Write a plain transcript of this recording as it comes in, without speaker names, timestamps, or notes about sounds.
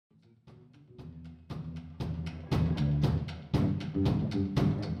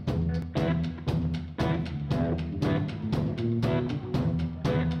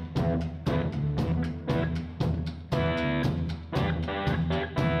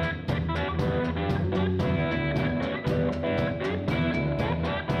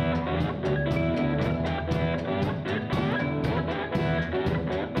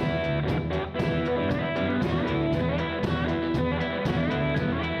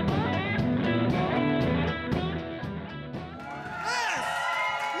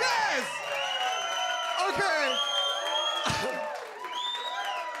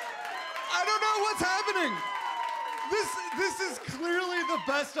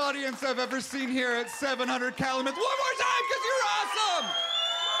audience I've ever seen here at 700 Calumet. One more time, because you're awesome!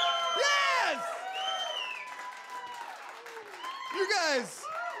 Yes!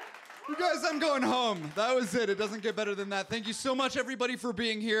 You guys, I'm going home. That was it. It doesn't get better than that. Thank you so much, everybody, for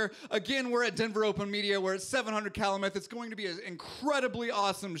being here. Again, we're at Denver Open Media. We're at 700 Calumet. It's going to be an incredibly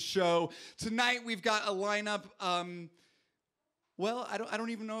awesome show. Tonight, we've got a lineup. Well, I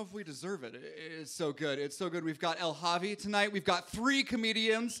don't even know if we deserve it. It's so good. It's so good. We've got El Javi tonight. We've got 3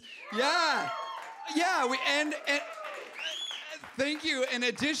 comedians. Yeah. Thank you. And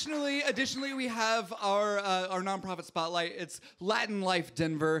additionally, we have our nonprofit spotlight. It's Latin Life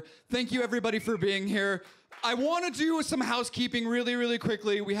Denver. Thank you, everybody, for being here. I want to do some housekeeping really, really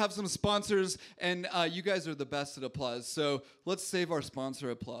quickly. We have some sponsors, and you guys are the best at applause. So let's save our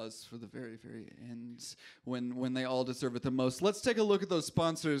sponsor applause for the very, very end, when they all deserve it the most. Let's take a look at those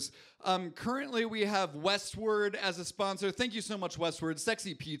sponsors. Currently, we have Westward as a sponsor. Thank you so much, Westward.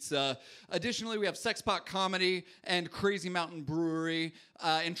 Sexy Pizza. Additionally, we have Sexpot Comedy and Crazy Mountain Brewery.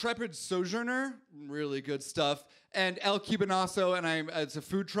 Intrepid Sojourner, really good stuff. And El Cubanazo, and it's a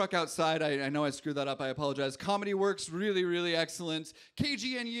food truck outside. I know I screwed that up. I apologize. Comedy Works, really, really excellent.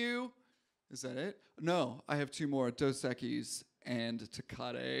 KGNU, is that it? No, I have 2 more. Dos Equis and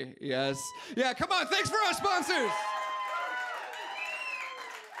Tecate. Yes. Yeah, come on. Thanks for our sponsors.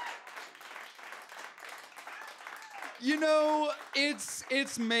 You know,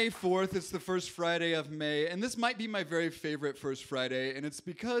 it's May 4th. It's the first Friday of May, and this might be my very favorite first Friday, and it's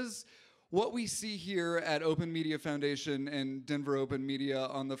because what we see here at Open Media Foundation and Denver Open Media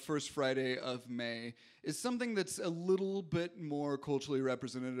on the first Friday of May is something that's a little bit more culturally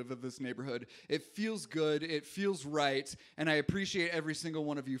representative of this neighborhood. It feels good, it feels right, and I appreciate every single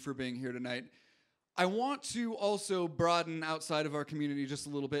one of you for being here tonight. I want to also broaden outside of our community just a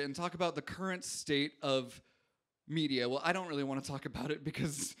little bit and talk about the current state of media. Well, I don't really want to talk about it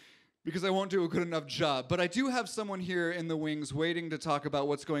because I won't do a good enough job. But I do have someone here in the wings waiting to talk about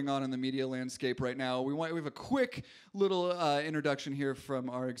what's going on in the media landscape right now. We have a quick little introduction here from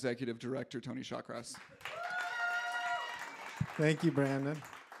our executive director, Tony Shawcross. Thank you, Brandon.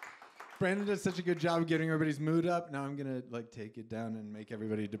 Brandon does such a good job of getting everybody's mood up. Now I'm going to take it down and make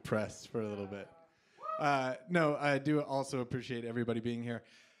everybody depressed for a little bit. No, I do also appreciate everybody being here.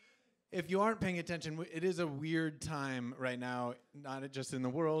 If you aren't paying attention, it is a weird time right now, not just in the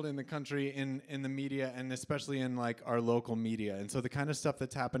world, in the country, in the media, and especially in our local media. And so the kind of stuff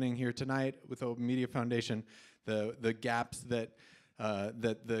that's happening here tonight with Open Media Foundation, the gaps that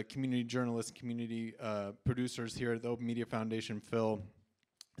the community journalists, community producers here at the Open Media Foundation fill,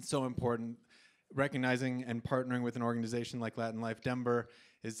 it's so important. Recognizing and partnering with an organization like Latin Life Denver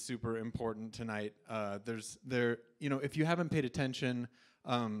is super important tonight. If you haven't paid attention,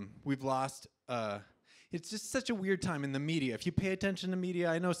 we've lost. It's just such a weird time in the media. If you pay attention to media,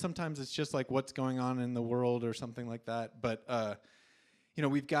 I know sometimes it's just like what's going on in the world or something like that. But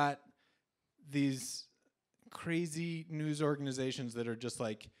we've got these crazy news organizations that are just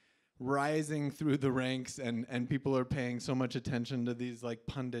rising through the ranks, and people are paying so much attention to these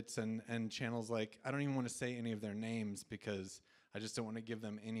pundits and channels. I don't even want to say any of their names because I just don't want to give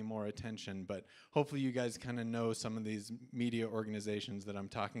them any more attention. But hopefully you guys kind of know some of these media organizations that I'm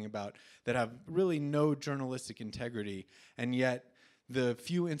talking about that have really no journalistic integrity, and yet the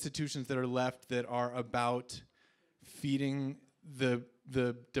few institutions that are left that are about feeding the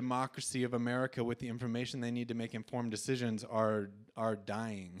democracy of America with the information they need to make informed decisions are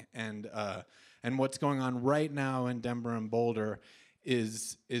dying, and what's going on right now in Denver and Boulder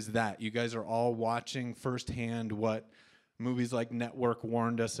is that you guys are all watching firsthand what movies like Network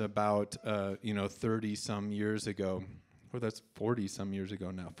warned us about 30 some years ago, or that's 40 some years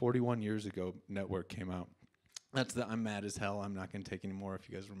ago now. 41 years ago Network came out. That's the I'm Mad as Hell. I'm not going to take any more if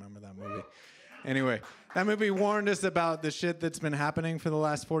you guys remember that movie. Anyway, that movie warned us about the shit that's been happening for the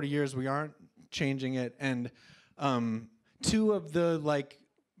last 40 years. We aren't changing it. And two of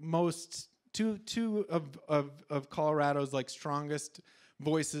Colorado's strongest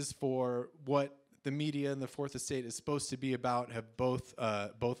voices for what the media and the Fourth Estate is supposed to be about have both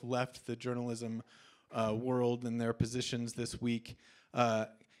left the journalism world and their positions this week.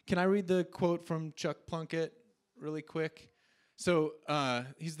 Can I read the quote from Chuck Plunkett really quick? So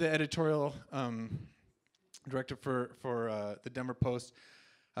he's the editorial director for the Denver Post.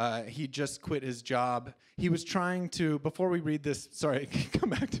 He just quit his job. He was trying to, before we read this, sorry, come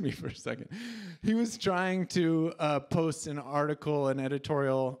back to me for a second. He was trying to post an article, an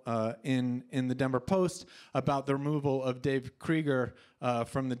editorial in the Denver Post about the removal of Dave Krieger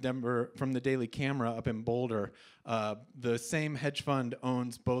from the Daily Camera up in Boulder. The same hedge fund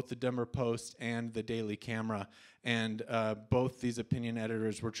owns both the Denver Post and the Daily Camera, And both these opinion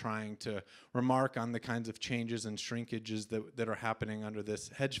editors were trying to remark on the kinds of changes and shrinkages that are happening under this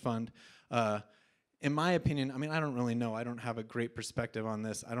hedge fund. In my opinion, I mean, I don't really know. I don't have a great perspective on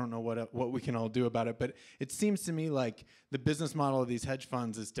this. I don't know what we can all do about it. But it seems to me like the business model of these hedge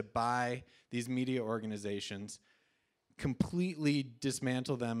funds is to buy these media organizations, completely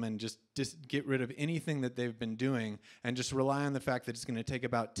dismantle them, and just get rid of anything that they've been doing, and just rely on the fact that it's going to take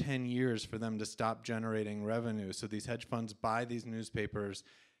about 10 years for them to stop generating revenue. So these hedge funds buy these newspapers,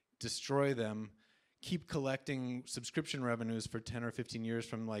 destroy them, keep collecting subscription revenues for 10 or 15 years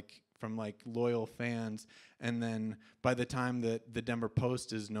from loyal fans, and then by the time that the Denver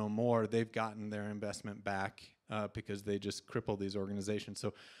Post is no more, they've gotten their investment back because they just cripple these organizations.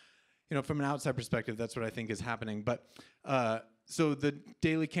 So, you know, from an outside perspective, that's what I think is happening. But so the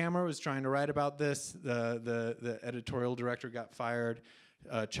Daily Camera was trying to write about this. The editorial director got fired.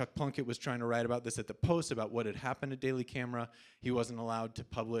 Chuck Plunkett was trying to write about this at the Post, about what had happened at Daily Camera. He wasn't allowed to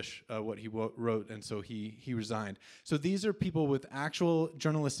publish what he wrote, and so he resigned. So these are people with actual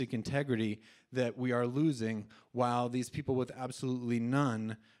journalistic integrity that we are losing, while these people with absolutely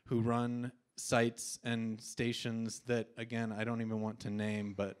none, who run sites and stations that, again, I don't even want to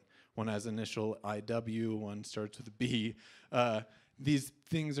name, but one has initial IW, one starts with a B. These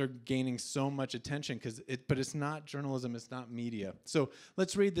things are gaining so much attention but it's not journalism, it's not media. So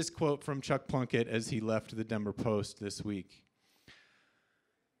let's read this quote from Chuck Plunkett as he left the Denver Post this week.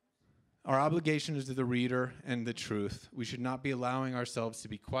 Our obligation is to the reader and the truth. We should not be allowing ourselves to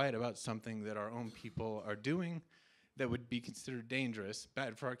be quiet about something that our own people are doing that would be considered dangerous,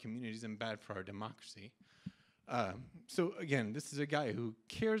 bad for our communities, and bad for our democracy. So again, this is a guy who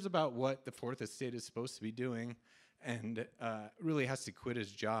cares about what the Fourth Estate is supposed to be doing, and really has to quit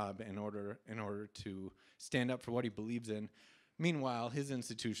his job in order to stand up for what he believes in. Meanwhile, his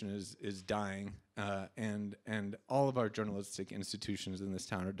institution is dying, and all of our journalistic institutions in this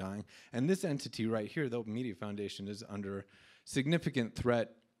town are dying. And this entity right here, the Open Media Foundation, is under significant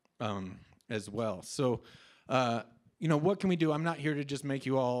threat as well. So, you know, what can we do? I'm not here to just make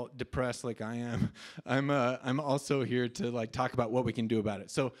you all depressed like I am. I'm also here to talk about what we can do about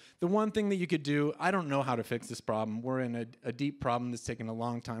it. So the one thing that you could do, I don't know how to fix this problem. We're in a deep problem that's taken a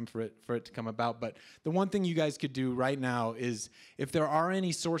long time for it to come about. But the one thing you guys could do right now is, if there are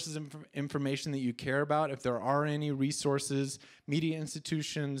any sources of information that you care about, if there are any resources, media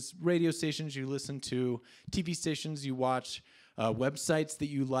institutions, radio stations you listen to, TV stations you watch, websites that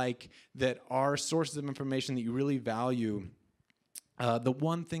you like, that are sources of information that you really value, the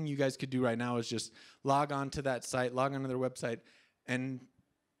one thing you guys could do right now is just log on to that site, log on to their website, and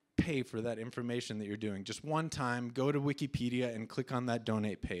pay for that information that you're doing. Just one time, go to Wikipedia and click on that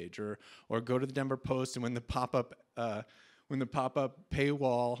donate page, or go to the Denver Post, and when the pop-up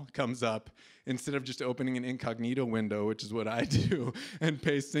paywall comes up, instead of just opening an incognito window, which is what I do, and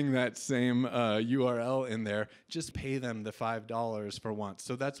pasting that same URL in there, just pay them the $5 for once.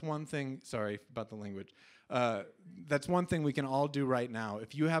 So that's one thing. Sorry about the language. That's one thing we can all do right now.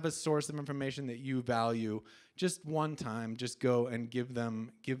 If you have a source of information that you value, just one time, just go and give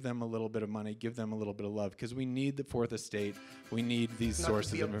them a little bit of money, give them a little bit of love, because we need the Fourth Estate. We need these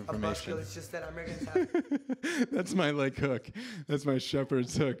sources of information. It's just that Americans have. That's my hook. That's my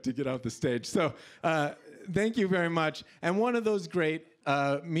shepherd's hook to get off the stage. So thank you very much. And one of those great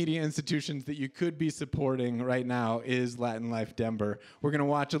media institutions that you could be supporting right now is Latin Life Denver. We're going to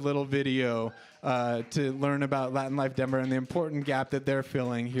watch a little video to learn about Latin Life Denver and the important gap that they're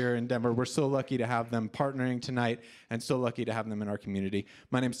filling here in Denver. We're so lucky to have them partnering tonight, and so lucky to have them in our community.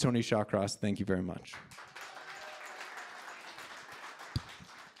 My name's Tony Shawcross. Thank you very much.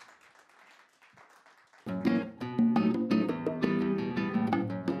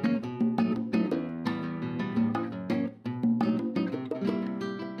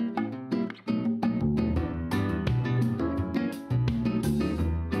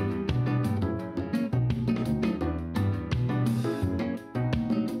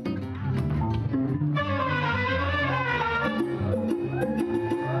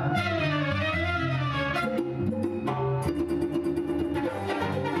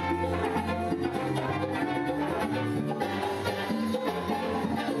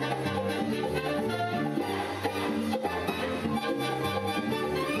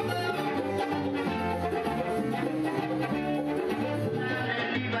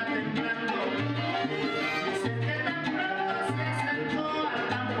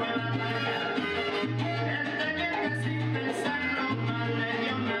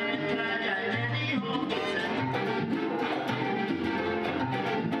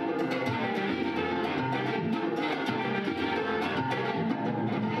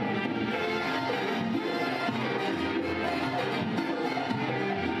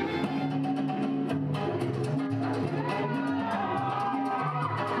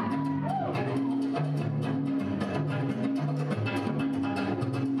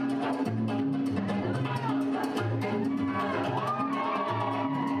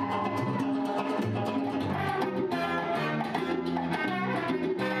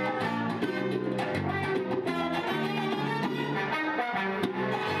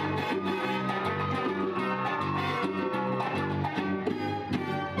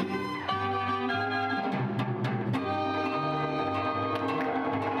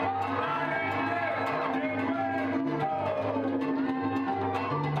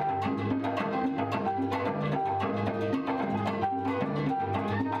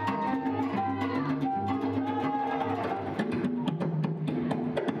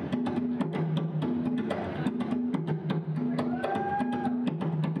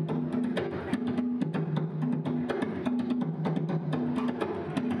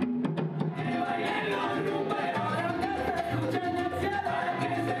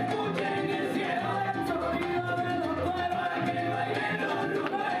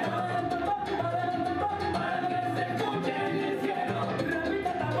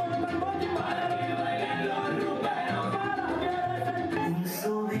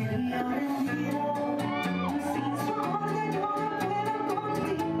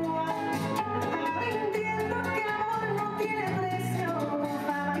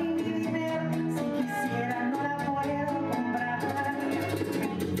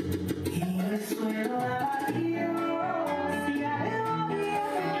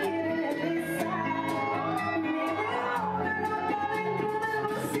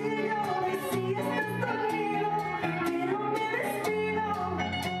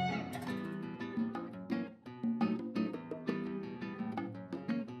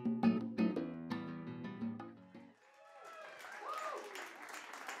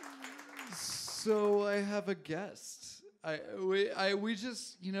 So I have a guest. We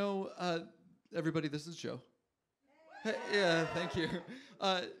just, everybody, this is Joe. Hey, yeah, thank you.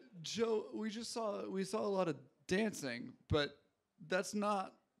 Joe, we saw a lot of dancing, but that's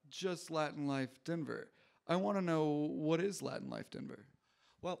not just Latin Life Denver. I want to know, what is Latin Life Denver?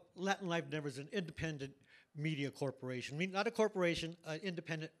 Well, Latin Life Denver is an independent media corporation. I mean, not a corporation, an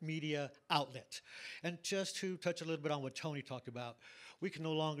independent media outlet. And just to touch a little bit on what Tony talked about, we can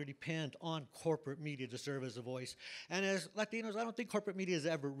no longer depend on corporate media to serve as a voice. And as Latinos, I don't think corporate media has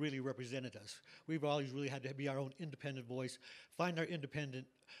ever really represented us. We've always really had to be our own independent voice, find our independent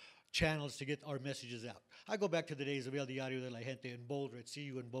channels to get our messages out. I go back to the days of El Diario de la Gente in Boulder, at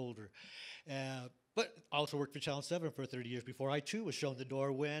CU in Boulder. But I also worked for Channel 7 for 30 years before I, too, was shown the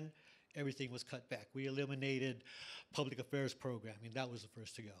door when everything was cut back. We eliminated public affairs programming. That was the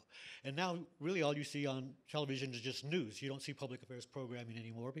first to go. And now, really, all you see on television is just news. You don't see public affairs programming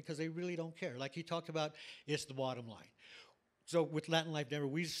anymore because they really don't care. Like he talked about, it's the bottom line. So with Latin Life Denver,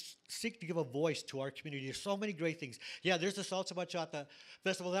 we seek to give a voice to our community. There's so many great things. Yeah, there's the Salsa Bachata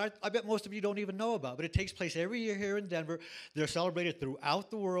Festival that I bet most of you don't even know about, but it takes place every year here in Denver. They're celebrated throughout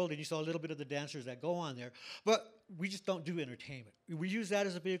the world, and you saw a little bit of the dancers that go on there. But we just don't do entertainment. We use that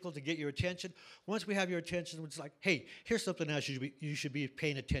as a vehicle to get your attention. Once we have your attention, it's like, hey, here's something else you should be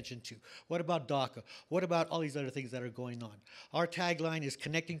paying attention to. What about DACA? What about all these other things that are going on? Our tagline is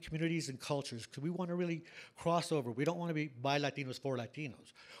connecting communities and cultures, because we want to really cross over. We don't want to be by Latinos for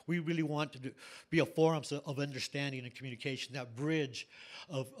Latinos. We really want to be a forum of understanding and communication, that bridge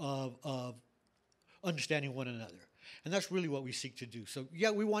of understanding one another. And that's really what we seek to do. So, yeah,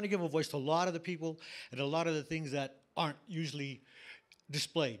 we want to give a voice to a lot of the people and a lot of the things that aren't usually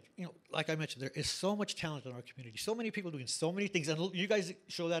displayed. You know, like I mentioned, there is so much talent in our community, so many people doing so many things. And you guys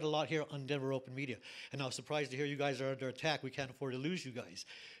show that a lot here on Denver Open Media. And I was surprised to hear you guys are under attack. We can't afford to lose you guys.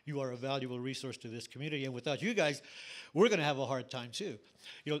 You are a valuable resource to this community. And without you guys, we're going to have a hard time, too.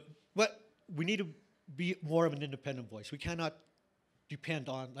 You know, but we need to be more of an independent voice. We cannot depend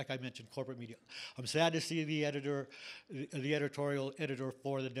on, like I mentioned, corporate media. I'm sad to see the editorial editor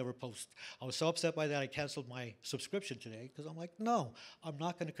for the Denver Post. I was so upset by that I canceled my subscription today because I'm like, no, I'm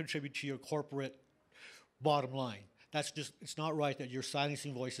not going to contribute to your corporate bottom line. That's just, it's not right that you're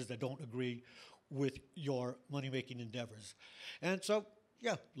silencing voices that don't agree with your money-making endeavors. And so,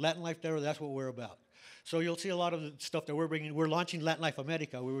 yeah, Latin Life Denver, that's what we're about. So you'll see a lot of the stuff that we're bringing. We're launching Latin Life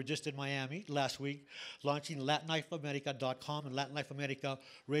America. We were just in Miami last week, launching LatinLifeAmerica.com and Latin Life America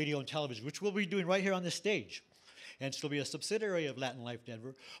Radio and Television, which we'll be doing right here on this stage. And it'll be a subsidiary of Latin Life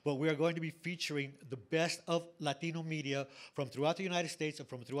Denver, but we are going to be featuring the best of Latino media from throughout the United States and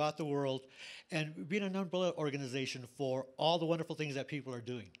from throughout the world, and being an umbrella organization for all the wonderful things that people are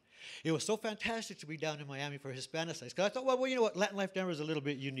doing. It was so fantastic to be down in Miami for Hispanicize, because I thought, well, you know what, Latin Life Denver is a little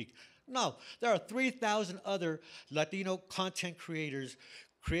bit unique. No, there are 3,000 other Latino content creators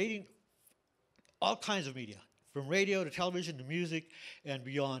creating all kinds of media, from radio to television to music and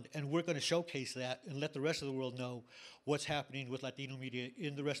beyond, and we're going to showcase that and let the rest of the world know what's happening with Latino media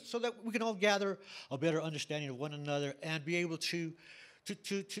in the rest, so that we can all gather a better understanding of one another and be able to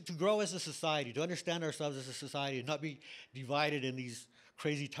grow as a society, to understand ourselves as a society and not be divided in these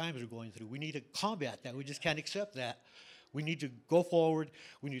crazy times we're going through. We need to combat that. We just can't accept that. We need to go forward.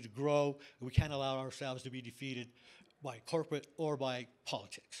 We need to grow. And we can't allow ourselves to be defeated by corporate or by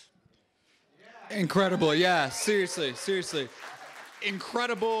politics. Incredible. Yeah, seriously.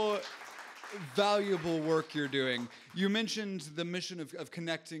 Incredible, valuable work you're doing. You mentioned the mission of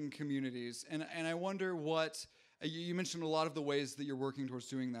connecting communities, and I wonder what, you mentioned a lot of the ways that you're working towards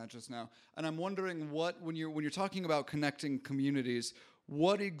doing that just now, and I'm wondering what, when you're talking about connecting communities,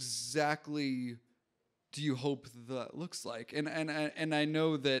 what exactly do you hope that looks like? And I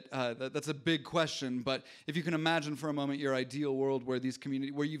know that that's a big question, but if you can imagine for a moment your ideal world where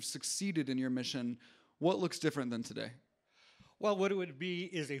where you've succeeded in your mission, what looks different than today? Well, what it would be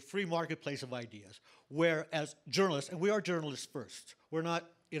is a free marketplace of ideas, where as journalists, and we are journalists first, we're not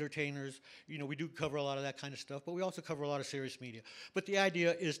entertainers, you know, we do cover a lot of that kind of stuff, but we also cover a lot of serious media. But the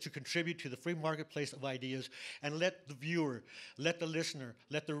idea is to contribute to the free marketplace of ideas and let the viewer, let the listener,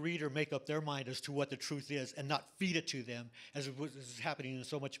 let the reader make up their mind as to what the truth is and not feed it to them, as is happening in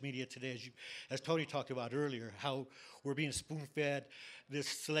so much media today, as Tony talked about earlier, how we're being spoon-fed this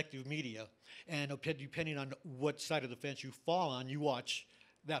selective media, and depending on what side of the fence you fall on, you watch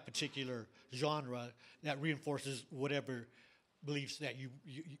that particular genre that reinforces whatever beliefs that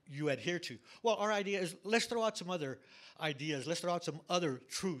you adhere to. Well, our idea is, let's throw out some other ideas, let's throw out some other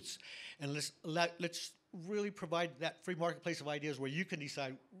truths, and let's really provide that free marketplace of ideas where you can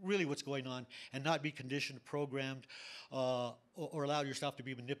decide really what's going on and not be conditioned, programmed, or allow yourself to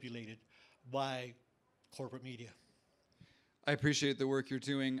be manipulated by corporate media. I appreciate the work you're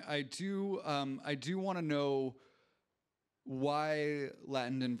doing. I do want to know why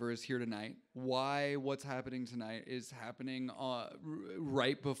Latin Denver is here tonight. Why what's happening tonight is happening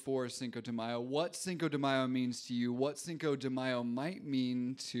right before Cinco de Mayo. What Cinco de Mayo means to you. What Cinco de Mayo might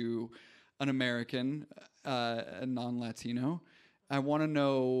mean to an American, a non-Latino. I want to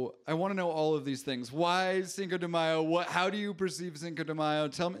know all of these things. Why Cinco de Mayo? How do you perceive Cinco de Mayo?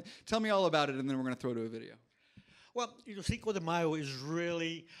 Tell me all about it, and then we're going to throw to a video. Well, Cinco de Mayo is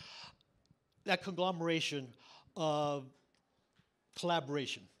really that conglomeration of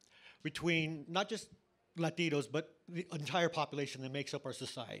collaboration between not just Latinos, but the entire population that makes up our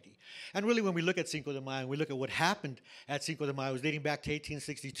society. And really, when we look at Cinco de Mayo, we look at what happened at Cinco de Mayo, dating back to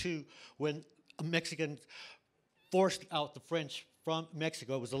 1862, when Mexicans forced out the French from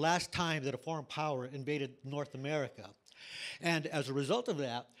Mexico. It was the last time that a foreign power invaded North America. And as a result of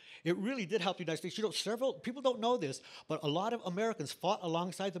that, it really did help the United States. Several people don't know this, but a lot of Americans fought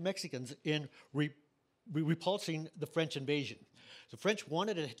alongside the Mexicans in repulsing the French invasion. The French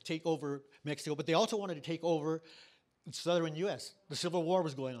wanted to take over Mexico, but they also wanted to take over the southern U.S. The Civil War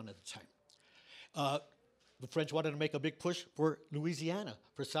was going on at the time. The French wanted to make a big push for Louisiana,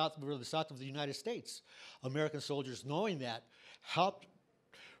 for the south of the United States. American soldiers, knowing that, helped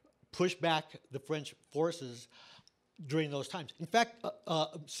push back the French forces during those times. In fact,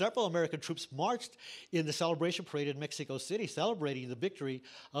 several American troops marched in the celebration parade in Mexico City, celebrating the victory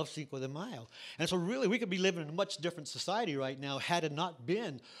of Cinco de Mayo. And so really, we could be living in a much different society right now had it not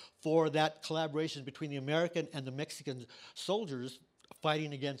been for that collaboration between the American and the Mexican soldiers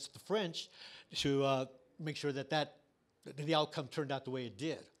fighting against the French to make sure that the outcome turned out the way it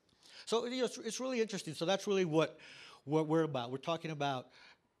did. So it's really interesting. So that's really what we're about. We're talking about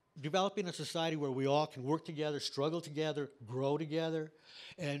developing a society where we all can work together, struggle together, grow together,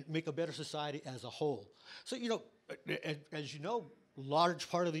 and make a better society as a whole. So, as you know, large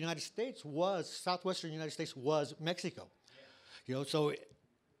part of the United States southwestern United States was Mexico. Yeah. So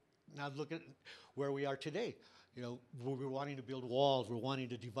now look at where we are today. We're wanting to build walls, we're wanting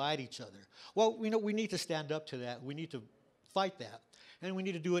to divide each other. Well, we need to stand up to that. We need to fight that. And we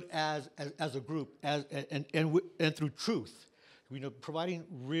need to do it as a group, and through truth. Providing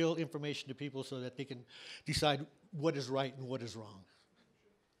real information to people so that they can decide what is right and what is wrong.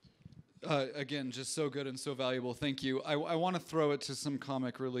 Again, just so good and so valuable. Thank you. I want to throw it to some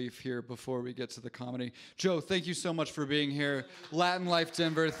comic relief here before we get to the comedy. Joe, thank you so much for being here. Latin Life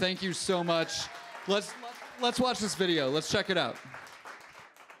Denver, thank you so much. Let's watch this video. Let's check it out.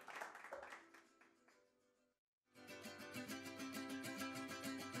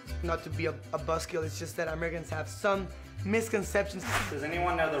 Not to be a buzzkill, it's just that Americans have some misconceptions. Does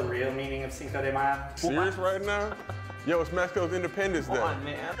anyone know the real meaning of Cinco de Mayo? Serious right now? Yo, it's Mexico's Independence Day. Come on,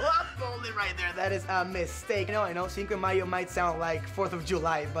 man. Well, I folded it right there. That is a mistake. I know, Cinco de Mayo might sound like 4th of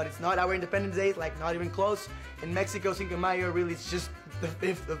July, but it's not. Our Independence Day is like not even close. In Mexico, Cinco de Mayo really is just the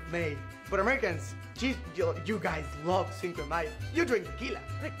 5th of May. But Americans, geez, you guys love Cinco de Mayo. You drink tequila.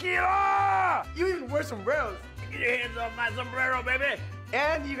 Tequila! You even wear sombreros. Get your hands off my sombrero, baby.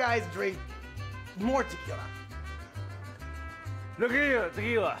 And you guys drink more tequila. Look here,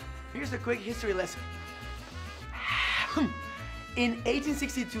 tequila. Here's a quick history lesson. In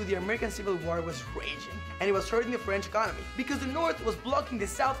 1862, the American Civil War was raging, and it was hurting the French economy because the North was blocking the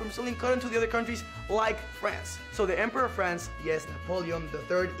South from selling cotton to the other countries like France. So the Emperor of France, yes, Napoleon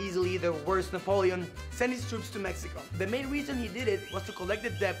III, easily the worst Napoleon, sent his troops to Mexico. The main reason he did it was to collect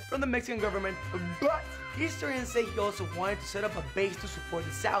the debt from the Mexican government, but historians say he also wanted to set up a base to support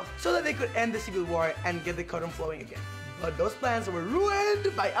the South so that they could end the Civil War and get the cotton flowing again. But those plans were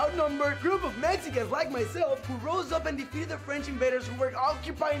ruined by outnumbered group of Mexicans like myself who rose up and defeated the French invaders who were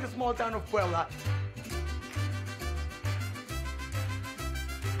occupying the small town of Puebla.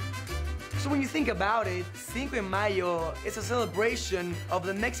 So when you think about it, Cinco de Mayo is a celebration of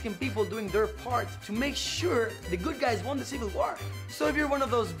the Mexican people doing their part to make sure the good guys won the Civil War. So if you're one of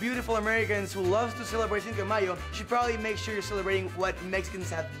those beautiful Americans who loves to celebrate Cinco de Mayo, you should probably make sure you're celebrating what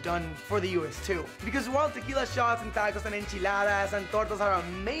Mexicans have done for the US too. Because while tequila shots and tacos and enchiladas and tortas are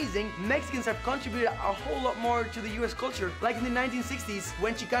amazing, Mexicans have contributed a whole lot more to the US culture. Like in the 1960s,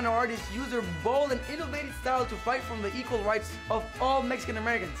 when Chicano artists used their bold and innovative style to fight for the equal rights of all Mexican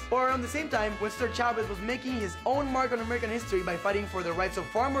Americans. Or around the same time, when Sir Chavez was making making his own mark on American history by fighting for the rights of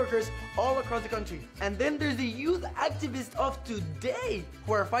farm workers all across the country. And then there's the youth activists of today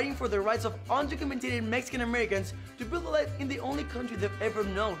who are fighting for the rights of undocumented Mexican Americans to build a life in the only country they've ever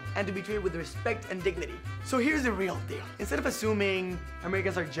known and to be treated with respect and dignity. So here's the real deal. Instead of assuming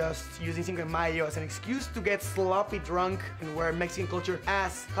Americans are just using Cinco de Mayo as an excuse to get sloppy drunk and wear Mexican culture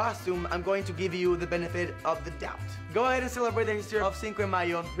as costume, I'm going to give you the benefit of the doubt. Go ahead and celebrate the history of Cinco de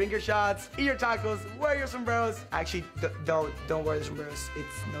Mayo. Drink your shots, eat your tacos, wear your sombreros. Actually, don't wear the sombreros.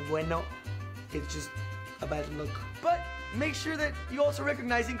 It's no bueno. It's just a bad look. But make sure that you also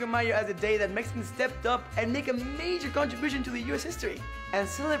recognize Cinco de Mayo as a day that Mexicans stepped up and make a major contribution to the US history. And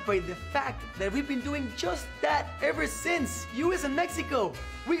celebrate the fact that we've been doing just that ever since. US and Mexico,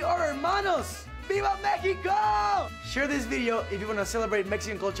 we are hermanos. Viva Mexico! Share this video if you want to celebrate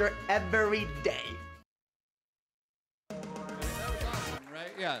Mexican culture every day. That was awesome,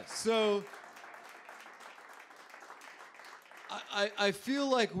 right? Yeah. So I feel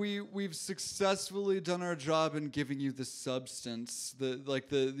like we've successfully done our job in giving you the substance,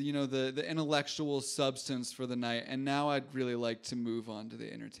 the intellectual substance for the night, and now I'd really like to move on to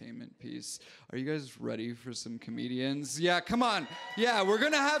the entertainment piece. Are you guys ready for some comedians? Yeah, come on. Yeah, we're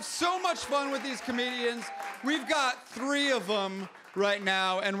gonna have so much fun with these comedians. We've got 3 of them right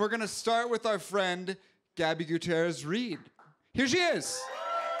now, and we're gonna start with our friend Gabi Gutierrez-Reed. Here she is.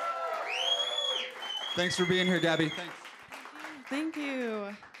 Thanks for being here, Gabi. Thanks. Thank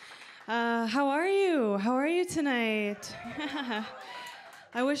you. How are you? How are you tonight?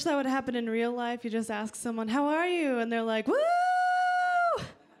 I wish that would happen in real life. You just ask someone, how are you? And they're like, woo!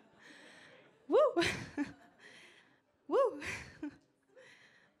 Woo! Woo!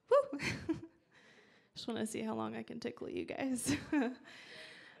 Woo! Just want to see how long I can tickle you guys.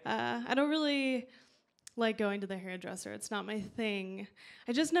 I don't really like going to the hairdresser. It's not my thing.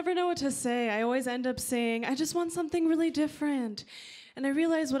 I just never know what to say. I always end up saying, I just want something really different. And I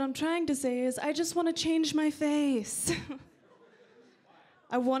realize what I'm trying to say is, I just want to change my face.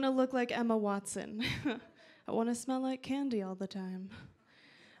 I want to look like Emma Watson. I want to smell like candy all the time.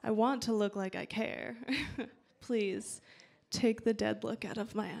 I want to look like I care. Please, take the dead look out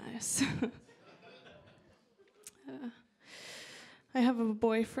of my eyes. I have a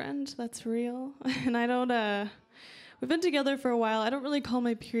boyfriend, that's real, and I don't, we've been together for a while. I don't really call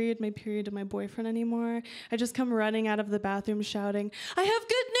my period to my boyfriend anymore. I just come running out of the bathroom shouting, I have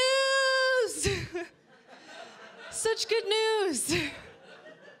good news! Such good news!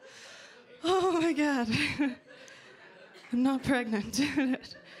 Oh my God. I'm not pregnant.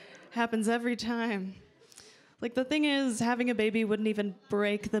 It happens every time. Like, the thing is, having a baby wouldn't even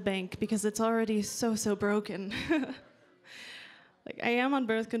break the bank because it's already so broken. Like, I am on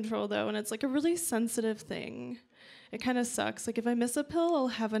birth control, though, and it's, like, a really sensitive thing. It kind of sucks. Like, if I miss a pill, I'll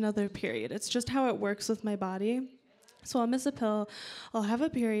have another period. It's just how it works with my body. So I'll miss a pill, I'll have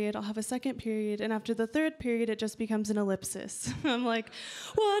a period, I'll have a second period, and after the 3rd period, it just becomes an ellipsis. I'm like,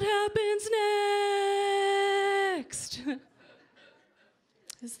 what happens next?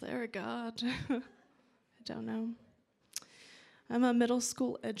 Is there a God? I don't know. I'm a middle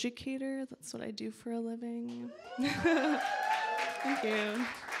school educator. That's what I do for a living. Thank you.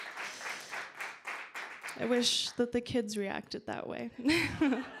 I wish that the kids reacted that way.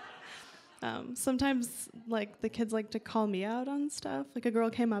 Sometimes, like, the kids like to call me out on stuff. Like, a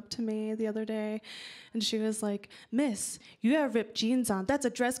girl came up to me the other day, and she was like, Miss, you have ripped jeans on. That's a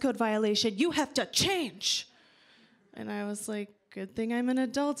dress code violation. You have to change. And I was like, good thing I'm an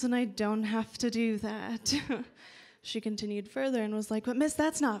adult and I don't have to do that. She continued further and was like, but Miss,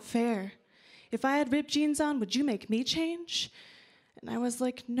 that's not fair. If I had ripped jeans on, would you make me change? And I was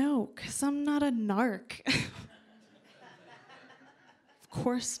like, no, because I'm not a narc. Of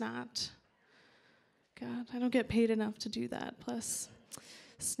course not. God, I don't get paid enough to do that. Plus,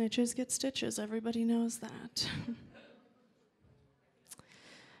 snitches get stitches. Everybody knows that.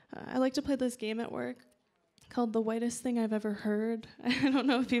 I like to play this game at work called The Whitest Thing I've Ever Heard. I don't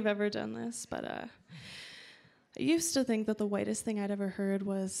know if you've ever done this, but I used to think that the whitest thing I'd ever heard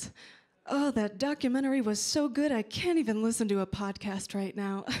was, oh, that documentary was so good I can't even listen to a podcast right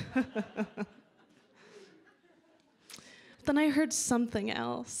now. Then I heard something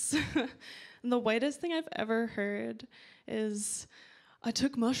else. And the whitest thing I've ever heard is, I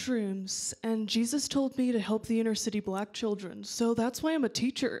took mushrooms and Jesus told me to help the inner city black children, so that's why I'm a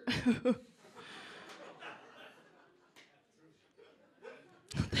teacher.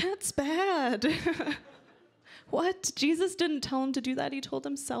 That's bad. What? Jesus didn't tell him to do that. He told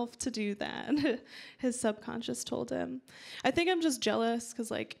himself to do that. His subconscious told him. I think I'm just jealous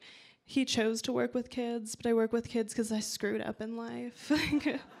because, like, he chose to work with kids, but I work with kids because I screwed up in life.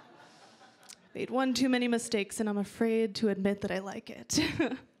 made one too many mistakes, and I'm afraid to admit that I like it.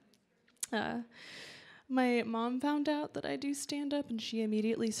 My mom found out that I do stand-up, and she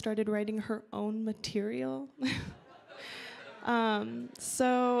immediately started writing her own material.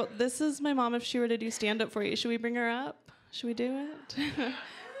 So this is my mom if she were to do stand-up for you. Should we bring her up? Should we do it?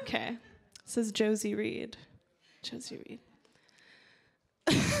 Okay. This is Josie Reed. Josie Reed.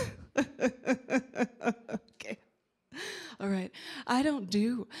 Okay. All right. I don't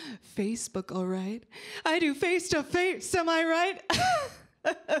do Facebook, all right? I do face-to-face, am I right?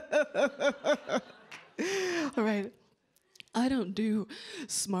 All right. I don't do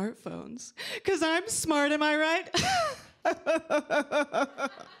smartphones, 'cause I'm smart, am I right?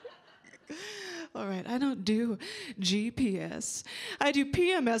 All right, I don't do GPS. I do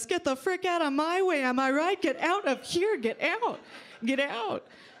PMS. Get the frick out of my way, am I right? Get out of here, get out. Get out.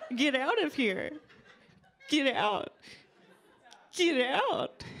 Get out of here. Get out. Get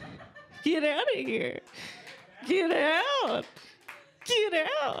out. Get out of here. Get out. Get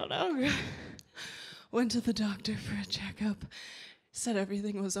out. Oh, God. Went to the doctor for a checkup. Said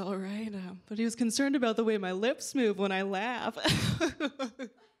everything was all right, but he was concerned about the way my lips move when I laugh.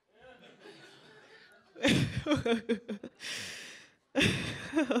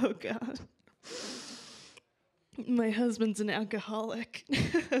 Oh, God. My husband's an alcoholic.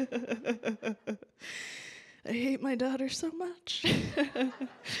 I hate my daughter so much.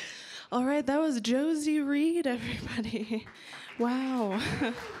 All right, that was Josie Reed, everybody. Wow.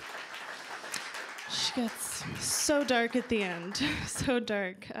 She gets so dark at the end, so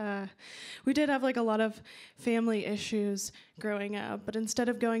dark. We did have like a lot of family issues growing up, but instead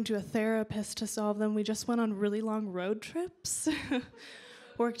of going to a therapist to solve them, we just went on really long road trips.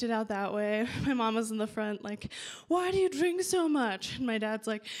 Worked it out that way. My mom was in the front like, why do you drink so much? And my dad's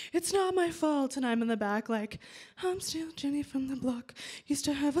like, it's not my fault. And I'm in the back like, I'm still Jenny from the block. Used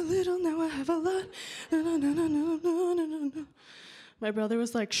to have a little, now I have a lot. No, no, no, no, no, no, no, no, no. My brother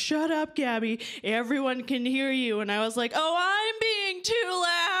was like, shut up, Gabby. Everyone can hear you. And I was like, oh, I'm being too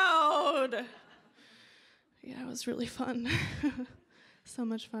loud. Yeah, it was really fun. So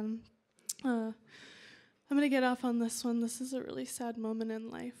much fun. I'm going to get off on this one. This is a really sad moment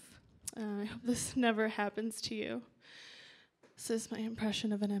in life. I hope this never happens to you. This is my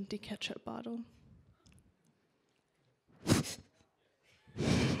impression of an empty ketchup bottle.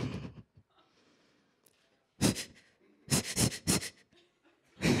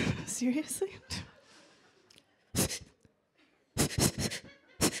 Seriously?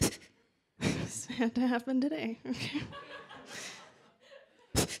 This had to happen today. Okay.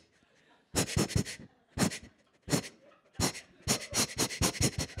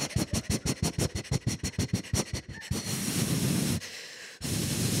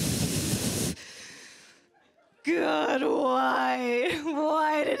 God, why?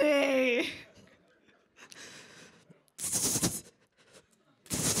 Why today?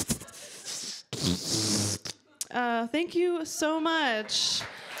 Thank you so much.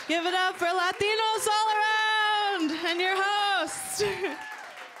 Give it up for Latinos all around and your host.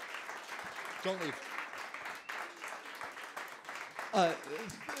 Don't leave.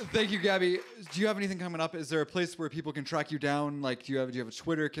 Thank you, Gabby. Do you have anything coming up? Is there a place where people can track you down? Like, do you have a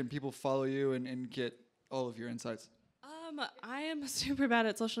Twitter? Can people follow you and get all of your insights? I am super bad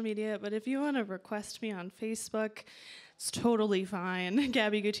at social media, but if you want to request me on Facebook, it's totally fine.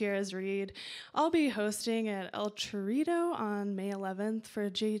 Gabi Gutierrez-Reed. I'll be hosting at El Chorrito on May 11th for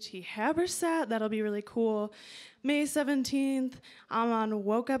JT Habersat. That'll be really cool. May 17th, I'm on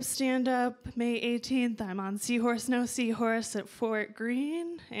Woke Up Stand Up. May 18th, I'm on Seahorse No Seahorse at Fort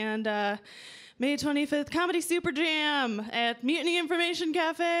Greene. And May 25th, Comedy Super Jam at Mutiny Information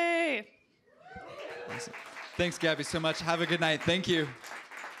Cafe. Awesome. Thanks, Gabby, so much. Have a good night. Thank you.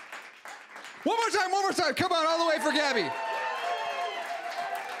 One more time. Come on, all the way for Gabby.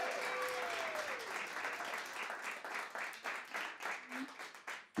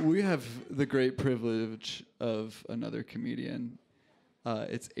 We have the great privilege of another comedian.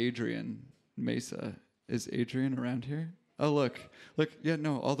 It's Adrian Mesa. Is Adrian around here? Oh, look. Yeah,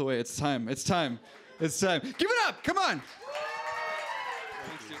 no, all the way. It's time. Give it up. Come on.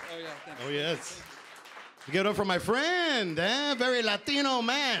 Oh, yeah. Thanks. Oh, yes. Give it up for my friend, very Latino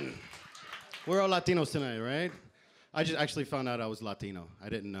man. We're all Latinos tonight, right? I just actually found out I was Latino. I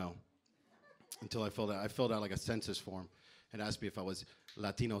didn't know until I filled out like a census form and asked me if I was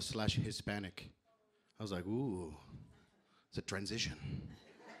Latino/Hispanic. I was like, ooh, it's a transition.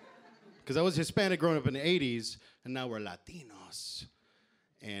 Because I was Hispanic growing up in the 80s, and now we're Latinos.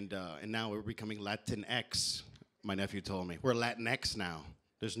 And now we're becoming Latinx, my nephew told me. We're Latinx now.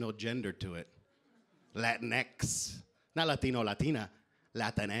 There's no gender to it. Latinx. Not Latino, Latina.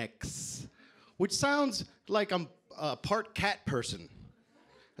 Latinx. which sounds like I'm a part cat person.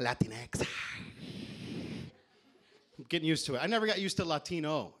 Latinx. I'm getting used to it. I never got used to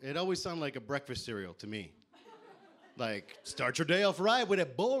Latino. It always sounded like a breakfast cereal to me. Like, start your day off right with a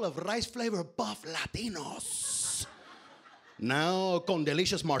bowl of rice-flavored buff Latinos. Now, con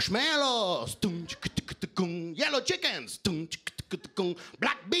delicious marshmallows. Yellow chickens.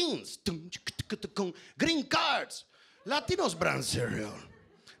 Black beans. Green cards. Latinos brand cereal.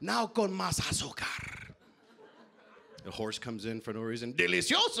 Now con más azúcar. The horse comes in for no reason.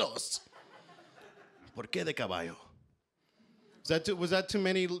 Deliciosos. ¿Por qué de caballo? Was that too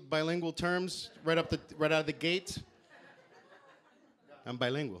many bilingual terms right out of the gate? I'm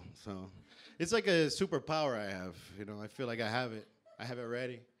bilingual, so it's like a superpower I have. You know, I feel like I have it. I have it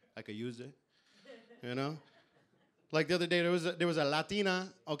ready. I could use it. You know, like the other day there was a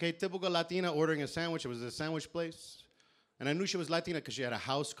Latina, okay, typical Latina ordering a sandwich. It was a sandwich place, and I knew she was Latina because she had a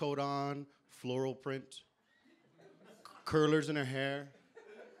house coat on, floral print, curlers in her hair,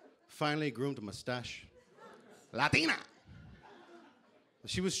 finally groomed a mustache. Latina.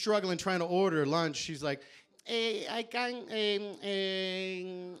 She was struggling trying to order lunch. She's like, I can,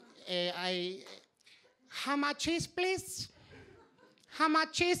 how much is, please? How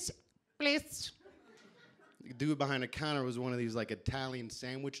much is, please? The dude behind the counter was one of these like Italian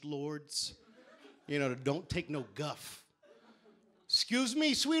sandwich lords. You know, don't take no guff. Excuse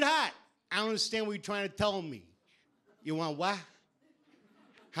me, sweetheart. I don't understand what you're trying to tell me. You want what?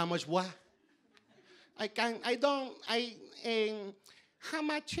 How much what? How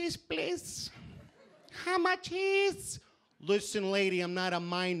much is, please? How much is? Listen, lady, I'm not a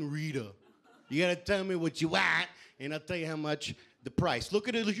mind reader. You gotta tell me what you want, and I'll tell you how much the price. Look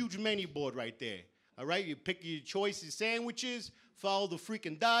at the huge menu board right there. All right, you pick your choice of sandwiches, follow the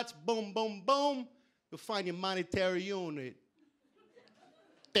freaking dots, boom, boom, boom. You'll find your monetary unit.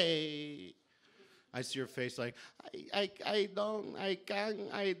 I see your face like, I can't,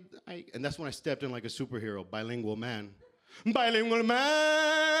 and that's when I stepped in like a superhero, bilingual man. Bilingual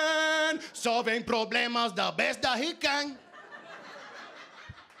man, solving problemas the best that he can.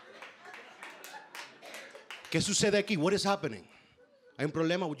 ¿Qué sucede aquí? What is happening? ¿Hay un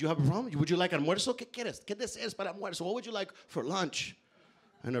problema? Would you have a problem? Would you like almuerzo? ¿Qué quieres? ¿Qué deseas para almuerzo? What would you like for lunch?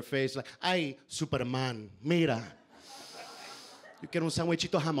 And her face like, ay, Superman, mira. Yo quiero un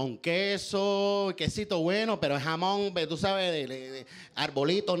sandwichito jamón queso, quesito bueno, pero jamón, tú sabes, de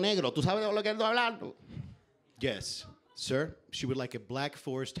arbolito negro. ¿Tú sabes de lo que estoy hablando? Yes, sir. She would like a Black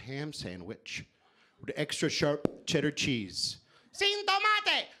Forest ham sandwich with extra sharp cheddar cheese. Sin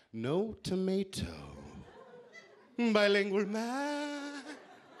tomate. No tomato. Bilingual man.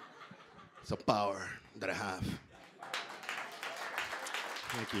 It's a power that I have.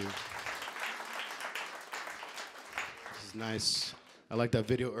 Thank you. This is nice. I like that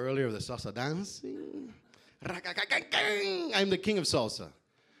video earlier of the salsa dancing. I'm the king of salsa.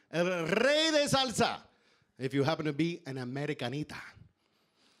 El rey de salsa. If you happen to be an Americanita.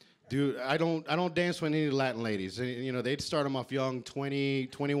 Dude, I don't dance with any Latin ladies. You know, they'd start them off young, 20,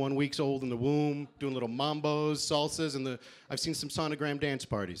 21 weeks old in the womb, doing little mambos, salsas, and I've seen some sonogram dance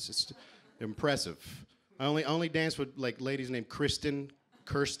parties. It's impressive. I only dance with like ladies named Kirsten,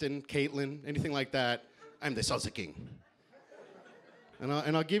 Caitlin, anything like that. I'm the salsa king.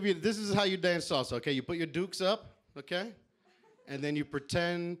 And I'll give you, this is how you dance salsa, okay? You put your dukes up, okay? And then you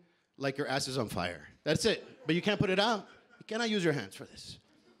pretend like your ass is on fire. That's it. But you can't put it out. You cannot use your hands for this.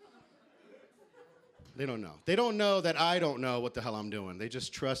 They don't know. They don't know that I don't know what the hell I'm doing. They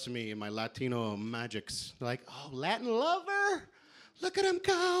just trust me in my Latino magics. They're like, oh, Latin lover? Look at him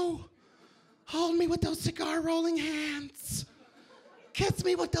go. Hold me with those cigar rolling hands. Kiss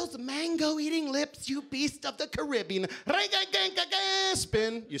me with those mango eating lips, you beast of the Caribbean.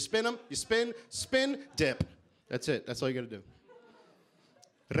 Spin. You spin them, you spin, spin, dip. That's it. That's all you gotta do.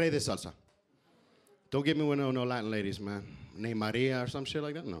 Rey de salsa. Don't get me with no Latin ladies, man. Name Maria or some shit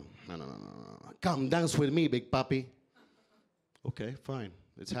like that? No. Come dance with me, big papi. Okay, fine.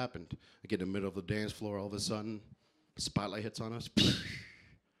 It's happened. I get in the middle of the dance floor, all of a sudden, spotlight hits on us.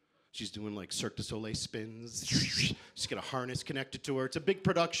 She's doing like Cirque du Soleil spins. She's got a harness connected to her. It's a big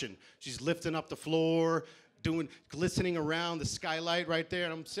production. She's lifting up the floor, glistening around the skylight right there,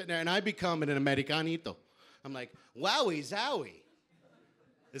 and I'm sitting there, and I become an Americanito. I'm like, wowie zowie.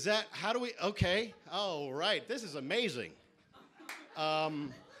 Is that, how do we, okay. Oh, right, this is amazing.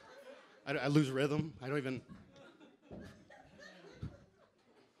 I lose rhythm. I don't even.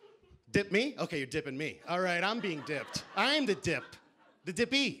 Dip me? Okay, you're dipping me. All right, I'm being dipped. I'm the dip. The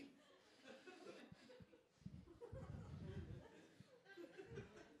dippy.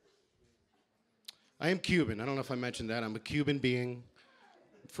 I am Cuban. I don't know if I mentioned that. I'm a Cuban being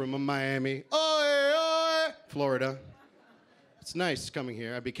from Miami. Oh, Florida. It's nice coming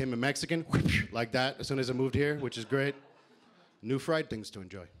here. I became a Mexican like that as soon as I moved here, which is great. New fried things to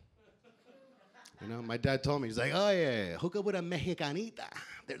enjoy. You know, my dad told me, he's like, oh yeah, hook up with a Mexicanita.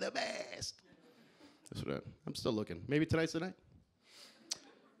 They're the best. That's what I'm still looking. Maybe tonight's the night.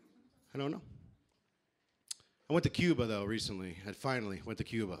 I don't know. I went to Cuba, though, recently. I finally went to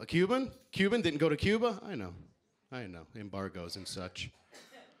Cuba. A Cuban? Cuban didn't go to Cuba? I know. Embargoes and such.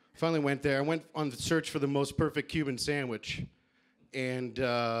 Finally went there. I went on the search for the most perfect Cuban sandwich. And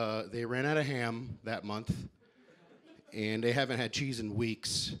they ran out of ham that month. And they haven't had cheese in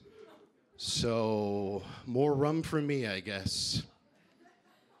weeks. So, more rum for me, I guess.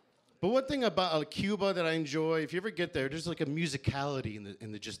 But one thing about Cuba that I enjoy, if you ever get there, there's like a musicality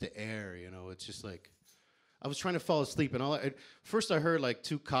in the just the air, you know. It's just like, I was trying to fall asleep, and first I heard like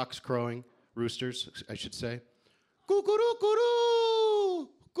two cocks crowing, roosters, I should say. Cuckoo-coo-coo-coo!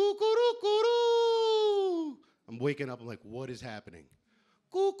 Cuckoo-coo-coo-coo! I'm waking up, I'm like, what is happening?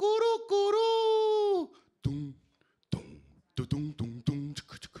 Cuckoo-coo-coo-coo! Dum, dum, dum, dum, dum, dum,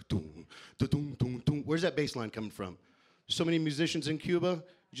 dum, dum, dum. Where's that bass line coming from? So many musicians in Cuba,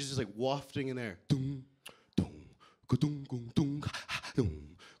 just like wafting in there. Dum, dum, ka-dum, dum, dum,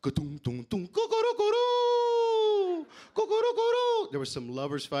 dum, ka-dum, dum, dum, cuckoo-coo-coo-coo! There were some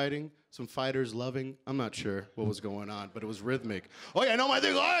lovers fighting, some fighters loving. I'm not sure what was going on, but it was rhythmic. Oye, no me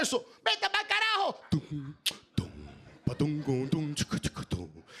digo eso. Vete pa'l carajo. Dum, dum, pa-dum, dum, dum, chicka-chicka-dum,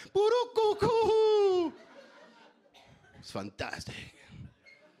 puru-coo-coo. It's fantastic.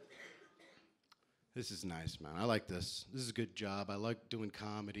 This is nice, man. I like this. This is a good job. I like doing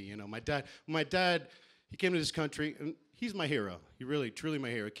comedy. You know, my dad, he came to this country, and he's my hero. He really, truly my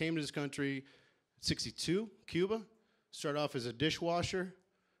hero. He came to this country, 62, Cuba. Started off as a dishwasher.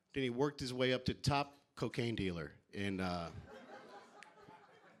 Then he worked his way up to top cocaine dealer in,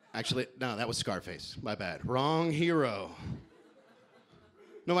 actually, no, that was Scarface. My bad. Wrong hero.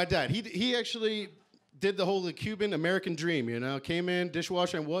 No, my dad, he actually did the whole Cuban American dream, you know. Came in,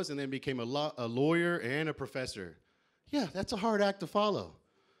 dishwasher and then became a lawyer and a professor. Yeah, that's a hard act to follow.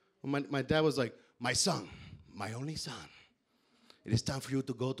 My dad was like, my son, my only son, it is time for you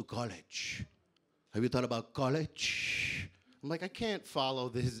to go to college. Have you thought about college? I'm like, I can't follow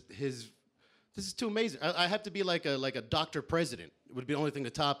this is too amazing. I have to be like a doctor president. It would be the only thing to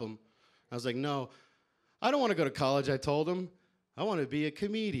top him. I was like, no, I don't want to go to college, I told him. I want to be a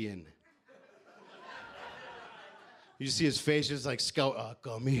comedian. You see his face, just like, a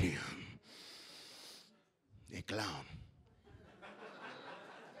comedian. A clown.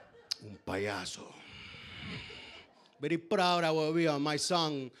 Un payaso. Very proud I will be on my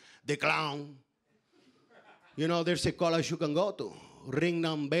son, the clown. You know, there's a college you can go to.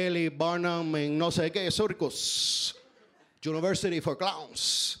 Ringham, Bailey, Barnum, and no sé qué, circus. University for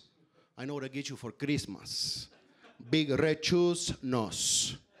clowns. I know what I get you for Christmas. Big red shoes,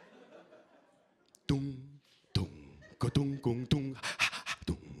 nos. Dum, dum, ka-dum, dum, dum,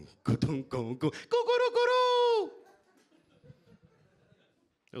 dum, ka-dum, dum, dum, ku-ku-ru-ku-ru.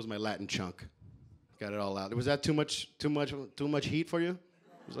 That was my Latin chunk. Got it all out. Was that too much heat for you?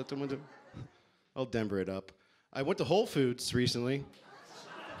 Was that too much? I'll Denver it up. I went to Whole Foods recently.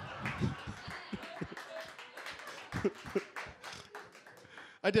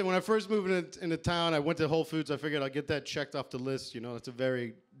 I did. When I first moved into town, I went to Whole Foods. I figured I'd get that checked off the list. You know, it's a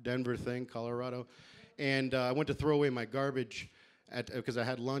very Denver thing, Colorado. And I went to throw away my garbage because I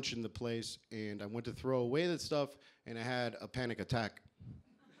had lunch in the place. And I went to throw away that stuff, and I had a panic attack.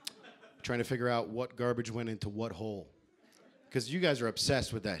 Trying to figure out what garbage went into what hole. Because you guys are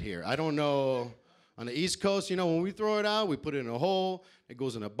obsessed with that here. I don't know. On the East Coast, you know, when we throw it out, we put it in a hole, it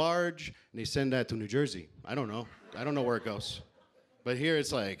goes in a barge, and they send that to New Jersey. I don't know. I don't know where it goes. But here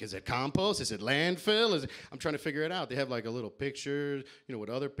it's like, is it compost? Is it landfill? I'm trying to figure it out. They have like a little picture, you know,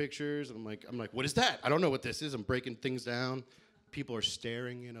 with other pictures. And I'm like, what is that? I don't know what this is. I'm breaking things down. People are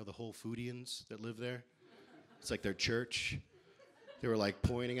staring, you know, the Whole Foodians that live there. It's like their church. They were like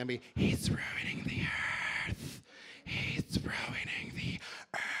pointing at me. He's ruining the earth. He's ruining the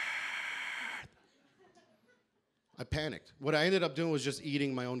earth. I panicked. What I ended up doing was just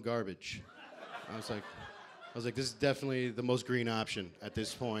eating my own garbage. I was like, this is definitely the most green option at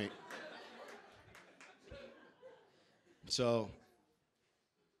this point. So,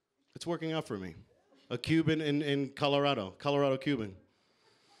 it's working out for me. A Cuban in Colorado, Colorado Cuban.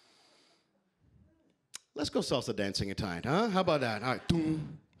 Let's go salsa dancing a time, huh? How about that? All right.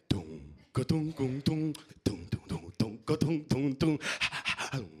 Dum, dum, ka-dum, dum, dum, dum, dum, dum, dum, ka-dum, dum, dum,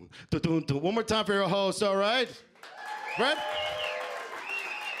 dum, dum. One more time for your host, all right? Brett?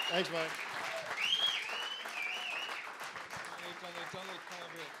 Thanks, Mike.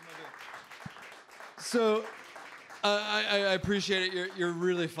 So, I appreciate it. You're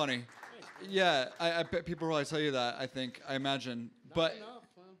really funny. Yeah, I bet people probably tell you that. I imagine, but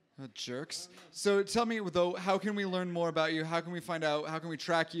jerks. So tell me though, how can we learn more about you? How can we find out? How can we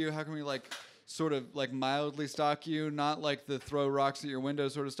track you? How can we sort of mildly stalk you? Not like the throw rocks at your window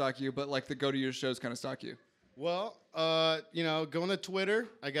sort of stalk you, but like the go to your shows kind of stalk you. Well, go on to Twitter.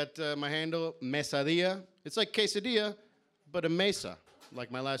 I got my handle, Mesadilla. It's like quesadilla, but a mesa,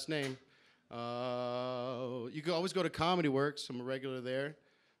 like my last name. You can always go to Comedy Works. I'm a regular there.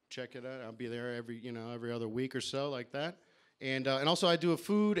 Check it out. I'll be there every other week or so, like that. And also I do a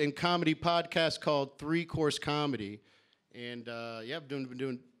food and comedy podcast called 3 Course Comedy. And I've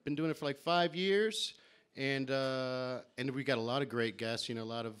been doing it for like 5 years. And we got a lot of great guests, a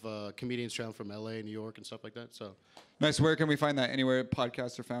lot of comedians traveling from LA, New York, and stuff like that. So nice. Where can we find that? Anywhere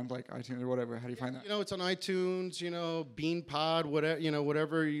podcasts are found, like iTunes or whatever? How do you find that? It's on iTunes, Bean Pod,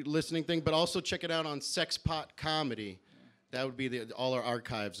 whatever listening thing. But also check it out on Sexpot Comedy. That would be all our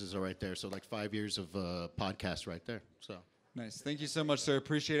archives is right there. So like 5 years of podcasts right there. So nice. Thank you so much, sir.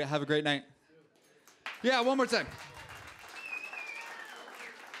 Appreciate it. Have a great night. Yeah, one more time.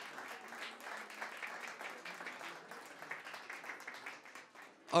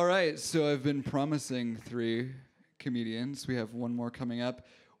 All right, so I've been promising 3 comedians. We have one more coming up.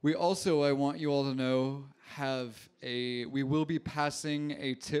 We also, I want you all to know, we will be passing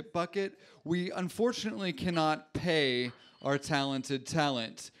a tip bucket. We unfortunately cannot pay our talented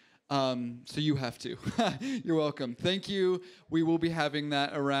talent, so you have to. You're welcome. Thank you. We will be having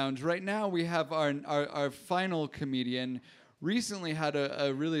that around. Right now, we have our final comedian. Recently had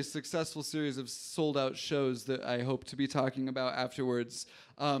a really successful series of sold-out shows that I hope to be talking about afterwards.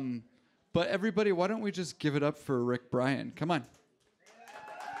 But everybody, why don't we just give it up for Rick Bryan? Come on.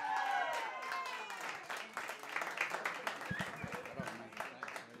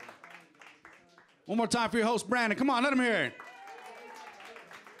 One more time for your host, Brandon. Come on, let him hear it.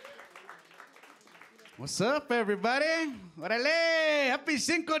 What's up, everybody? Orale! Happy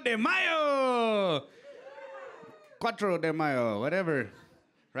Cinco de Mayo! Cuatro de Mayo, whatever.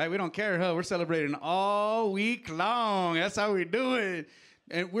 Right? We don't care, huh? We're celebrating all week long. That's how we do it.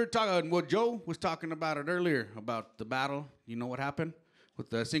 And we're talking, well, Joe was talking about it earlier, about the battle. You know what happened with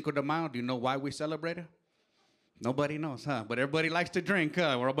the Cinco de Mayo? Do you know why we celebrate it? Nobody knows, huh? But everybody likes to drink,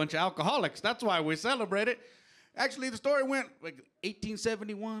 huh? We're a bunch of alcoholics. That's why we celebrate it. Actually, the story went like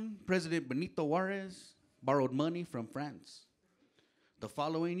 1871, President Benito Juarez borrowed money from France. The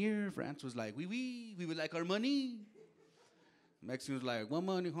following year, France was like, we would like our money. Mexican was like, what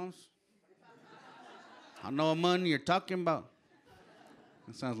money, Holmes? I know what money you're talking about.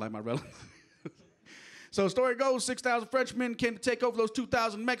 That sounds like my relative. So story goes, 6,000 Frenchmen came to take over those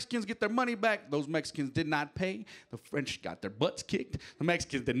 2,000 Mexicans, get their money back. Those Mexicans did not pay. The French got their butts kicked. The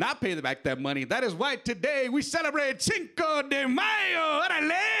Mexicans did not pay back that money. That is why today we celebrate Cinco de Mayo.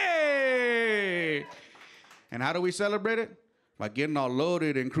 Orale! And how do we celebrate it? By getting all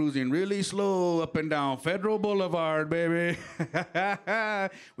loaded and cruising really slow up and down Federal Boulevard, baby.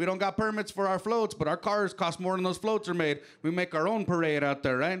 We don't got permits for our floats, but our cars cost more than those floats are made. We make our own parade out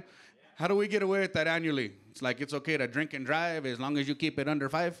there, right? How do we get away with that annually? It's like it's okay to drink and drive as long as you keep it under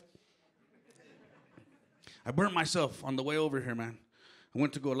 5. I burnt myself on the way over here, man. I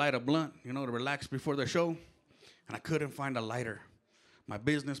went to go light a blunt, to relax before the show, and I couldn't find a lighter. My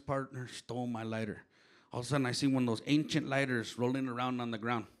business partner stole my lighter. All of a sudden, I see one of those ancient lighters rolling around on the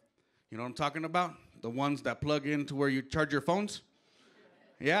ground. You know what I'm talking about? The ones that plug into where you charge your phones?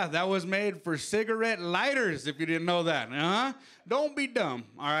 Yeah, that was made for cigarette lighters, if you didn't know that. Don't be dumb,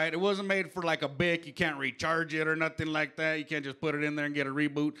 all right? It wasn't made for like a Bic. You can't recharge it or nothing like that. You can't just put it in there and get a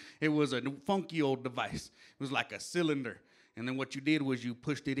reboot. It was a funky old device. It was like a cylinder. And then what you did was you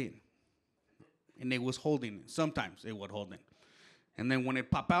pushed it in. And it was holding it. Sometimes it would hold it. And then when it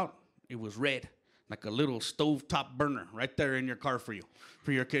popped out, it was red, like a little stovetop burner right there in your car for you,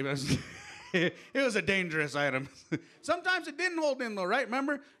 for your kids. It was a dangerous item. Sometimes it didn't hold in though, right?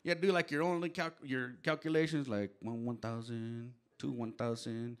 Remember? You had to do like your own your calculations, like 1,000, 2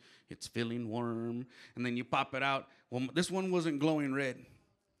 1,000. It's feeling warm, and then you pop it out. Well, this one wasn't glowing red,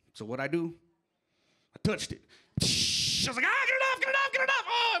 so what I do? I touched it. I was like, get it off!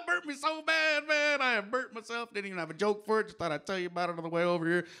 Oh, it burnt me so bad, man. I have burnt myself. Didn't even have a joke for it. Just thought I'd tell you about it on the way over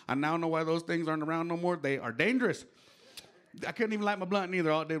here. I now know why those things aren't around no more. They are dangerous. I couldn't even light my blunt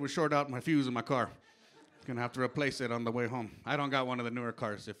either. All it did was short out my fuse in my car. Gonna have to replace it on the way home. I don't got one of the newer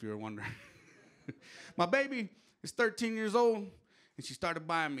cars, if you were wondering. My baby is 13 years old, and she started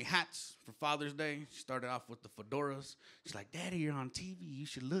buying me hats for Father's Day. She started off with the fedoras. She's like, Daddy, you're on TV. You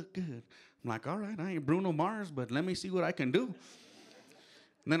should look good. I'm like, all right, I ain't Bruno Mars, but let me see what I can do.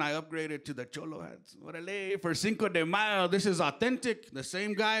 And then I upgraded to the Cholo hats. Orale, for Cinco de Mayo, this is authentic. The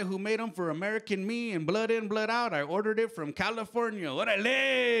same guy who made them for American Me and Blood In, Blood Out, I ordered it from California.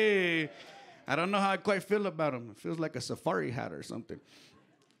 Orale! I don't know how I quite feel about them. It feels like a safari hat or something.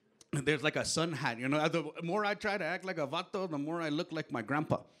 And there's like a sun hat, you know. The more I try to act like a vato, the more I look like my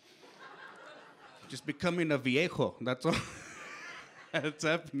grandpa. Just becoming a viejo, that's all. That's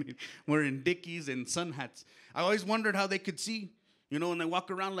happening. Wearing Dickies and sun hats. I always wondered how they could see. You know, when they walk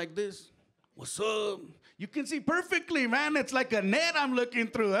around like this, what's up? You can see perfectly, man. It's like a net I'm looking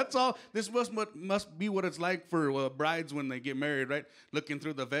through. That's all. This must be what it's like for brides when they get married, right? Looking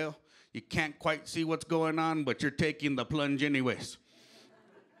through the veil. You can't quite see what's going on, but you're taking the plunge anyways.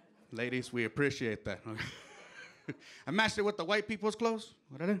 Ladies, we appreciate that. I matched it with the white people's clothes.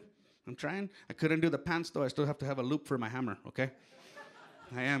 What I did? I'm trying. I couldn't do the pants, though. I still have to have a loop for my hammer, okay?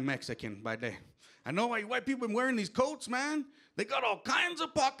 I am Mexican by day. I know why you white people been wearing these coats, man. They got all kinds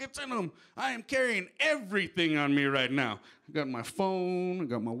of pockets in them. I am carrying everything on me right now. I got my phone, I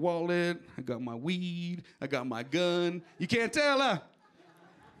got my wallet, I got my weed, I got my gun. You can't tell, huh?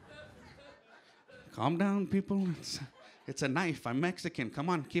 Calm down, people. It's a knife. I'm Mexican. Come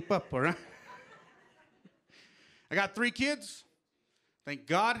on, keep up, all right? I got 3 kids. Thank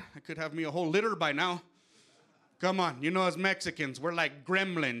God. I could have me a whole litter by now. Come on, you know, as Mexicans, we're like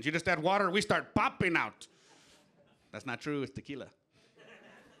gremlins. You just add water, we start popping out. That's not true, it's tequila.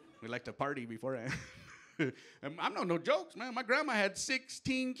 We like to party before I'm no jokes, man. My grandma had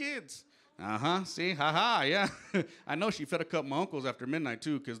 16 kids. See, haha, yeah. I know she fed a couple of my uncles after midnight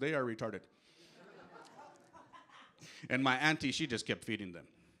too, because they are retarded. And my auntie, she just kept feeding them.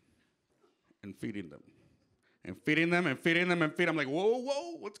 And feeding them. And feeding them and feeding them and feeding them. I'm like,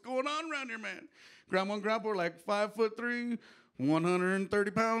 whoa, what's going on around here, man? Grandma and grandpa are like 5'3",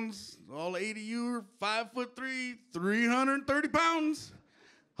 130 pounds. All 80 you are 5'3", 330 pounds.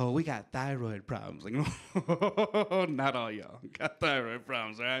 Oh, we got thyroid problems. Like, no, not all y'all got thyroid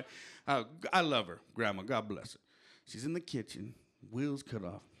problems, all right? I love her, grandma, God bless her. She's in the kitchen, wheels cut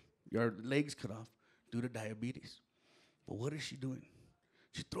off, your legs cut off due to diabetes. But what is she doing?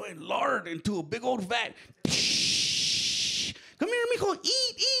 She's throwing lard into a big old vat. Come here, mijo,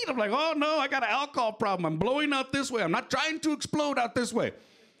 eat. I'm like, oh no, I got an alcohol problem. I'm blowing out this way. I'm not trying to explode out this way.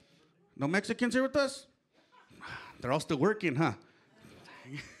 No Mexicans here with us? They're all still working, huh?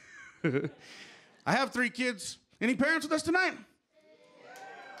 I have 3 kids. Any parents with us tonight?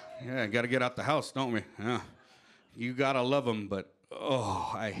 Yeah, gotta get out the house, don't we? Yeah. You gotta love them, but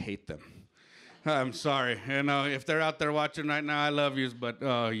oh, I hate them. I'm sorry. You know, if they're out there watching right now, I love yous, but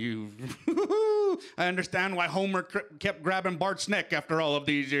you. I understand why Homer kept grabbing Bart's neck after all of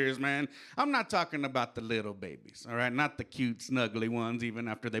these years, man. I'm not talking about the little babies, all right? Not the cute, snuggly ones. Even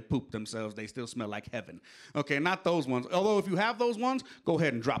after they poop themselves, they still smell like heaven. Okay, not those ones. Although if you have those ones, go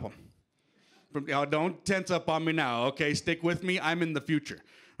ahead and drop them. Don't tense up on me now, okay? Stick with me. I'm in the future.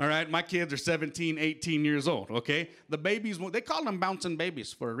 All right, my kids are 17, 18 years old, okay? The babies, they call them bouncing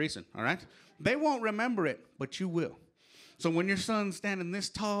babies for a reason, all right? They won't remember it, but you will. So when your son's standing this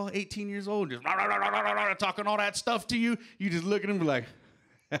tall, 18 years old, just rah, rah, rah, rah, rah, rah, talking all that stuff to you, you just look at him and be like,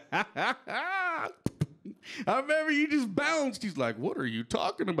 I remember you just bounced. He's like, what are you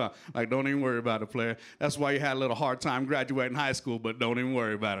talking about? Like, don't even worry about it, player. That's why you had a little hard time graduating high school, but don't even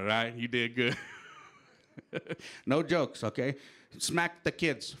worry about it, all right? You did good. No jokes, okay? Smack the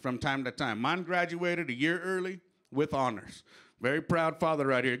kids from time to time. Mine graduated a year early with honors. Very proud father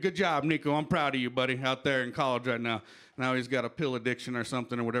right here. Good job, Nico. I'm proud of you, buddy, out there in college right now. Now he's got a pill addiction or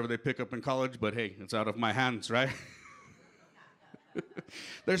something or whatever they pick up in college, but hey, it's out of my hands, right?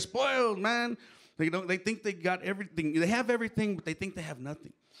 They're spoiled, man. They think they got everything. They have everything, but they think they have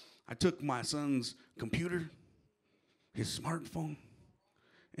nothing. I took my son's computer, his smartphone,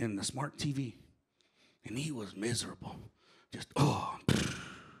 and the smart TV, and he was miserable. Just,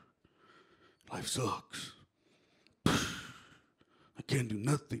 life sucks. I can't do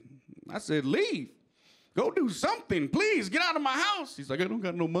nothing. I said, leave. Go do something, please. Get out of my house. He's like, I don't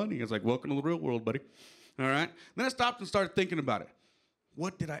got no money. I was like, welcome to the real world, buddy. All right? Then I stopped and started thinking about it.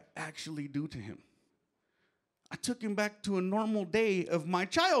 What did I actually do to him? I took him back to a normal day of my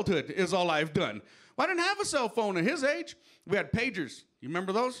childhood is all I've done. Well, I didn't have a cell phone at his age. We had pagers. You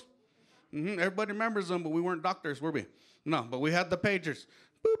remember those? Everybody remembers them, but we weren't doctors, were we? No, but we had the pagers.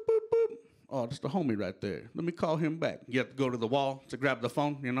 Boop, boop, boop. Oh, just a homie right there. Let me call him back. You have to go to the wall to grab the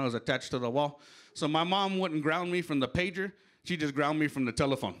phone, you know, it's attached to the wall. So my mom wouldn't ground me from the pager. She just ground me from the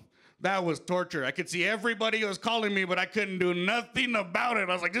telephone. That was torture. I could see everybody was calling me, but I couldn't do nothing about it.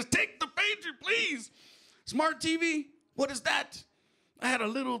 I was like, just take the pager, please. Smart TV, what is that? I had a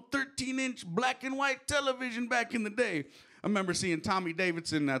little 13-inch black and white television back in the day. I remember seeing Tommy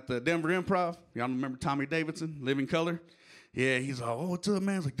Davidson at the Denver Improv. Y'all remember Tommy Davidson, Living Color? Yeah, he's like, oh, what's up,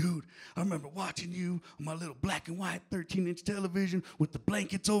 man? I was like, dude, I remember watching you on my little black and white 13-inch television with the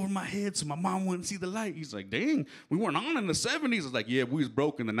blankets over my head so my mom wouldn't see the light. He's like, dang, we weren't on in the 70s. I was like, yeah, we was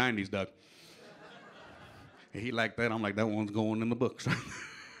broke in the 90s, Doug. And he liked that. I'm like, that one's going in the books.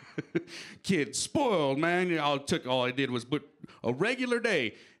 Kid, spoiled, man. All I did was put a regular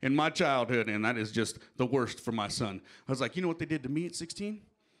day in my childhood, and that is just the worst for my son. I was like, you know what they did to me at 16?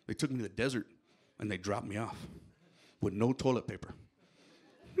 They took me to the desert, and they dropped me off with no toilet paper.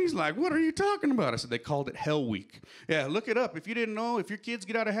 He's like, what are you talking about? I said, they called it Hell Week. Yeah, look it up. If you didn't know, if your kids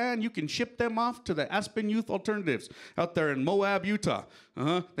get out of hand, you can ship them off to the Aspen Youth Alternatives out there in Moab, Utah.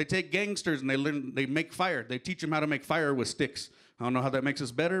 They take gangsters and they make fire. They teach them how to make fire with sticks. I don't know how that makes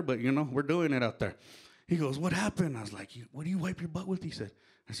us better, but you know, we're doing it out there. He goes, what happened? I was like, what do you wipe your butt with? He said.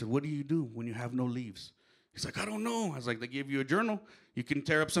 I said, what do you do when you have no leaves? He's like, I don't know. I was like, they give you a journal. You can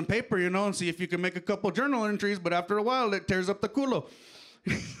tear up some paper, you know, and see if you can make a couple journal entries, but after a while, it tears up the culo.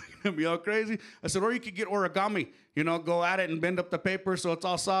 It'd be all crazy. I said, or you could get origami, you know, go at it and bend up the paper so it's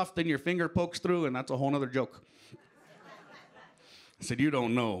all soft, then your finger pokes through, and that's a whole other joke. I said, you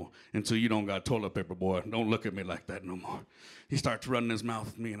don't know until you don't got toilet paper, boy. Don't look at me like that no more. He starts running his mouth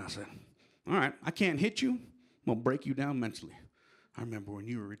with me, and I said, all right, I can't hit you. I'm going to break you down mentally. I remember when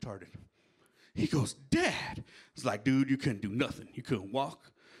you were retarded. He goes, Dad. It's like, dude, you couldn't do nothing. You couldn't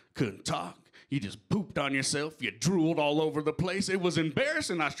walk, couldn't talk. You just pooped on yourself. You drooled all over the place. It was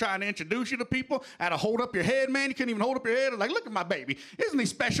embarrassing. I was trying to introduce you to people. I had to hold up your head, man. You couldn't even hold up your head. I was like, look at my baby. Isn't he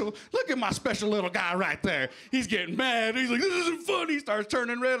special? Look at my special little guy right there. He's getting mad. He's like, this isn't funny. He starts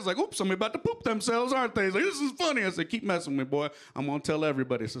turning red. I was like, oops, somebody about to poop themselves, aren't they? He's like, this is funny. I said, keep messing with me, boy. I'm going to tell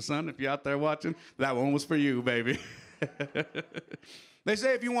everybody. So, son, if you're out there watching, that one was for you, baby. They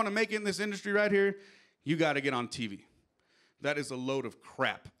say if you want to make it in this industry right here, you got to get on TV. That is a load of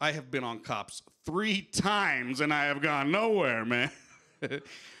crap. I have been on Cops 3 times, and I have gone nowhere, man.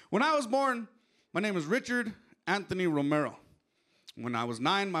 When I was born, my name is Richard Anthony Romero. When I was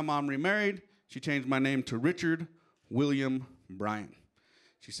 9, my mom remarried. She changed my name to Richard William Bryan.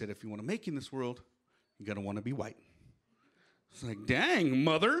 She said, if you want to make it in this world, you're going to want to be white. It's like, dang,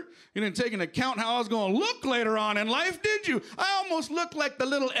 mother, you didn't take into account how I was going to look later on in life, did you? I almost look like the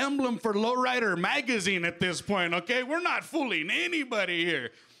little emblem for Lowrider magazine at this point, okay? We're not fooling anybody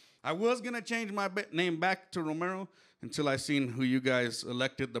here. I was going to change my name back to Romero until I seen who you guys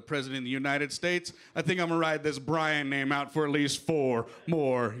elected the president of the United States. I think I'm going to ride this Bryan name out for at least 4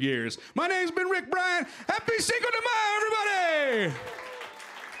 more years. My name's been Rick Bryan. Happy Cinco de Mayo, everybody!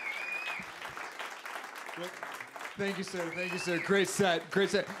 Thank you, sir. Thank you, sir. Great set. Great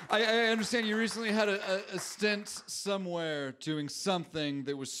set. I understand you recently had a stint somewhere doing something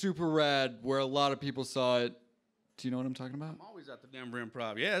that was super rad where a lot of people saw it. Do you know what I'm talking about? I'm always at the Denver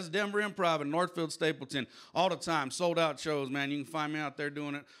Improv. Yeah, it's Denver Improv in Northfield, Stapleton. All the time. Sold out shows, man. You can find me out there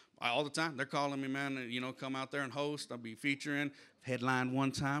doing it all the time. They're calling me, man, you know, come out there and host. I'll be featuring. Headlined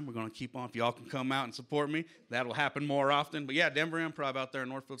one time. We're going to keep on. If y'all can come out and support me, that'll happen more often. But yeah, Denver Improv out there in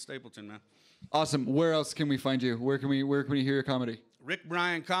Northfield, Stapleton, man. Awesome. Where else can we find you? Where can we hear your comedy? Rick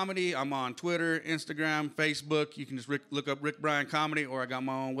Bryan Comedy. I'm on Twitter, Instagram, Facebook. You can just look up Rick Bryan Comedy, or I got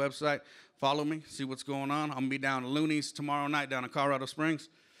my own website. Follow me, see what's going on. I'm going to be down at Looney's tomorrow night down in Colorado Springs.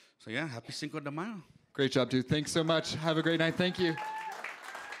 So yeah, happy Cinco de Mayo. Great job, dude. Thanks so much. Have a great night. Thank you.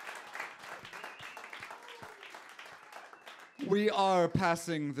 We are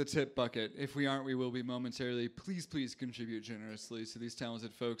passing the tip bucket. If we aren't, we will be momentarily. Please, please contribute generously to these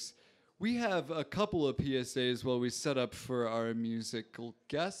talented folks. We have a couple of PSAs while we set up for our musical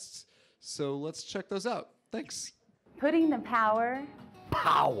guests, so let's check those out. Thanks. Putting the power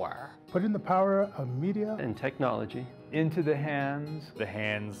Putting the power of media and technology into the hands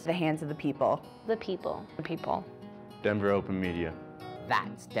of the people. The people. The people. Denver Open Media.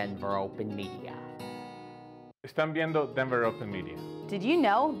 That's Denver Open Media. Están viendo Denver Open Media. Did you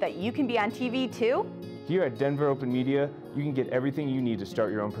know that you can be on TV too? Here at Denver Open Media, you can get everything you need to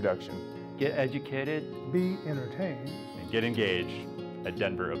start your own production. Get educated, Be entertained. and get engaged at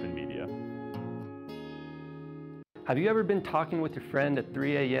Denver Open Media. Have you ever been talking with your friend at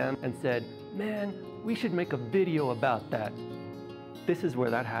 3 a.m. and said, man, we should make a video about that? This is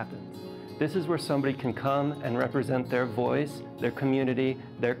where that happens. This is where somebody can come and represent their voice, their community,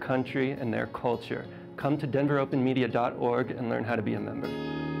 their country, and their culture. Come to denveropenmedia.org and learn how to be a member.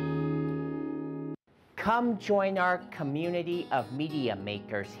 Come join our community of media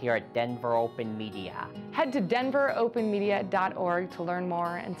makers here at Denver Open Media. Head to denveropenmedia.org to learn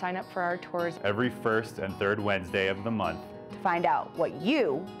more and sign up for our tours every first and third Wednesday of the month. To find out what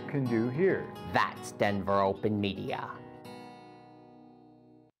you can do here. That's Denver Open Media.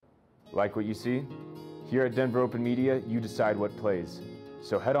 Like what you see? Here at Denver Open Media, you decide what plays.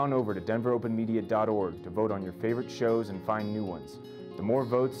 So head on over to denveropenmedia.org to vote on your favorite shows and find new ones. The more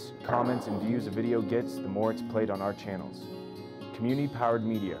votes, comments, and views a video gets, the more it's played on our channels. Community-powered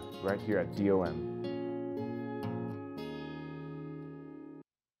media, right here at DOM.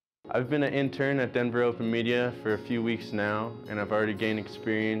 I've been an intern at Denver Open Media for a few weeks now, and I've already gained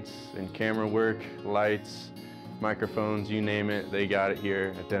experience in camera work, lights, microphones, you name it, they got it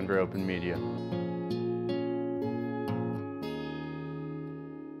here at Denver Open Media.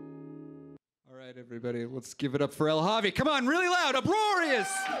 All right, everybody, let's give it up for El Javi. Come on, really loud,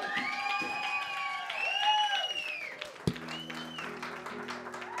 uproarious!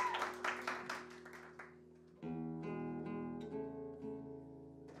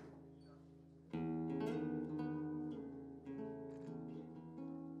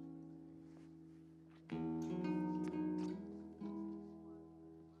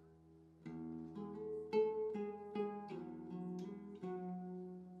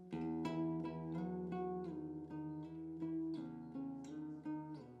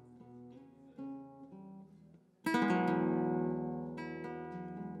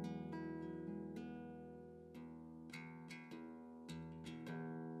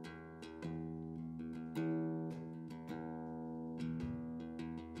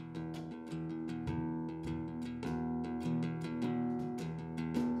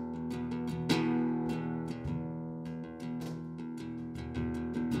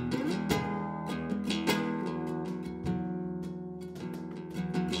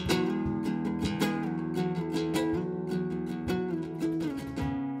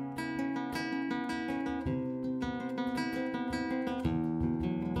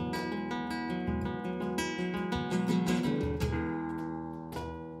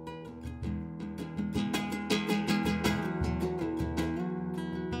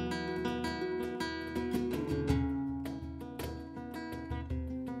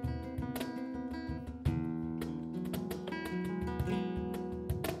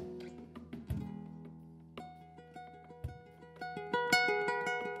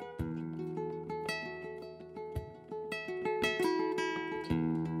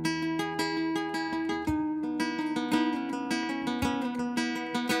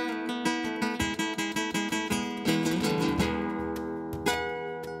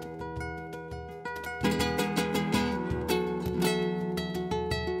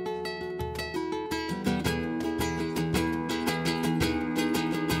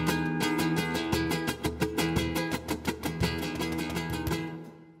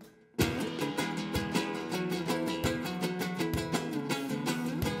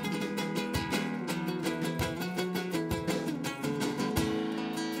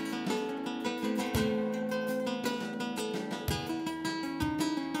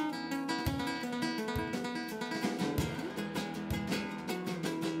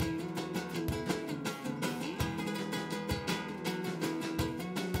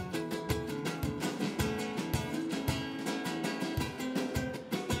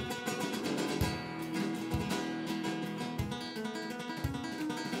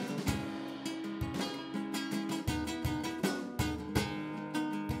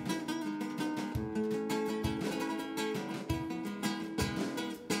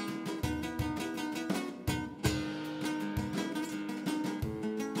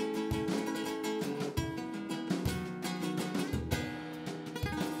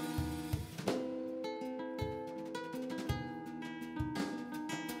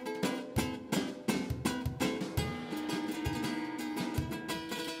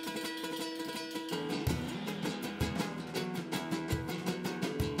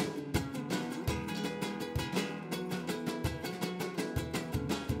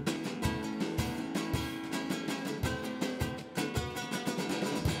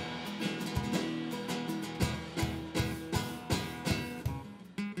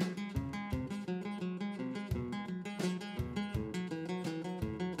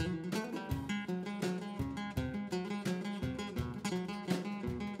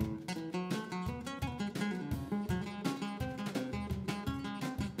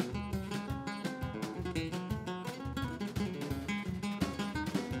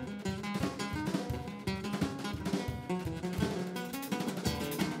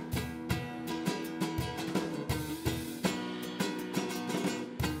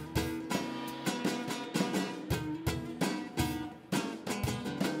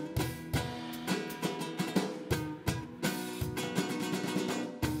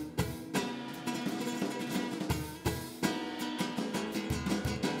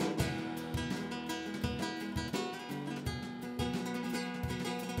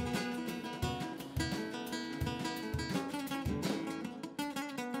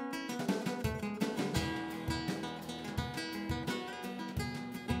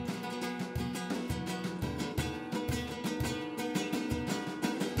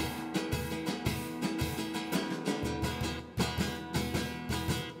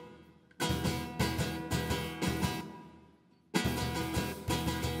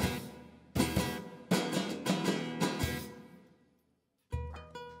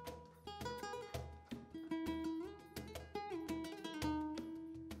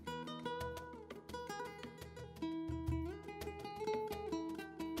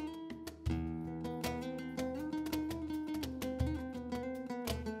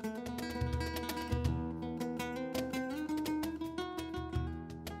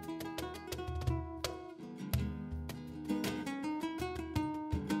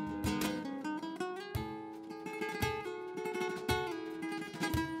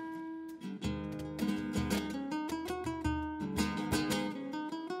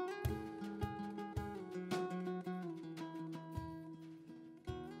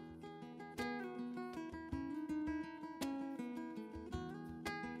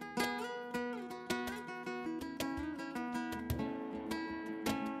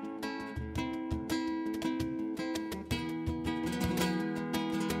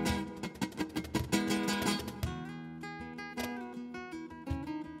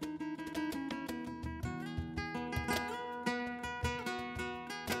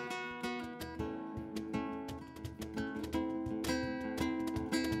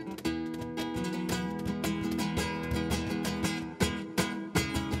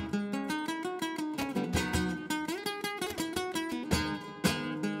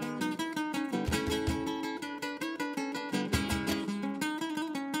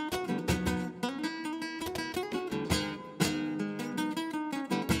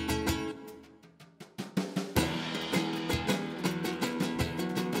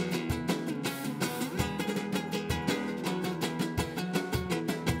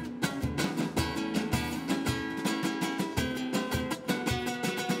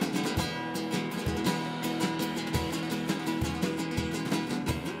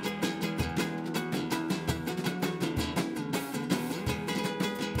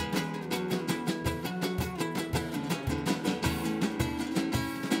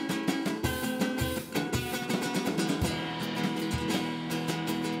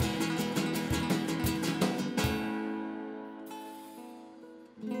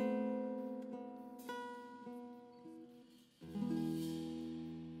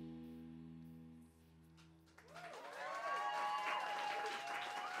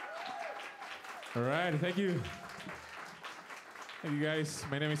 All right, thank you. Thank you guys.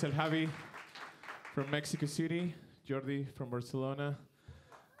 My name is Javi from Mexico City, Jordi from Barcelona.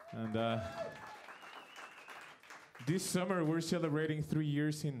 And this summer we're celebrating 3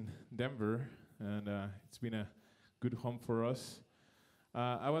 years in Denver, and it's been a good home for us.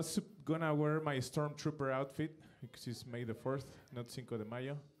 I was gonna wear my Stormtrooper outfit because it's May the 4th, not Cinco de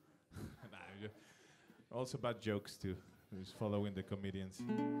Mayo. Also bad jokes too, just following the comedians.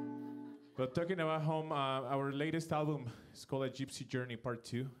 But talking about home, our latest album is called A Gypsy Journey Part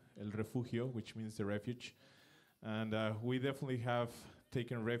 2, El Refugio, which means the refuge. And we definitely have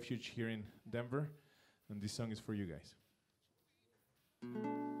taken refuge here in Denver, and this song is for you guys.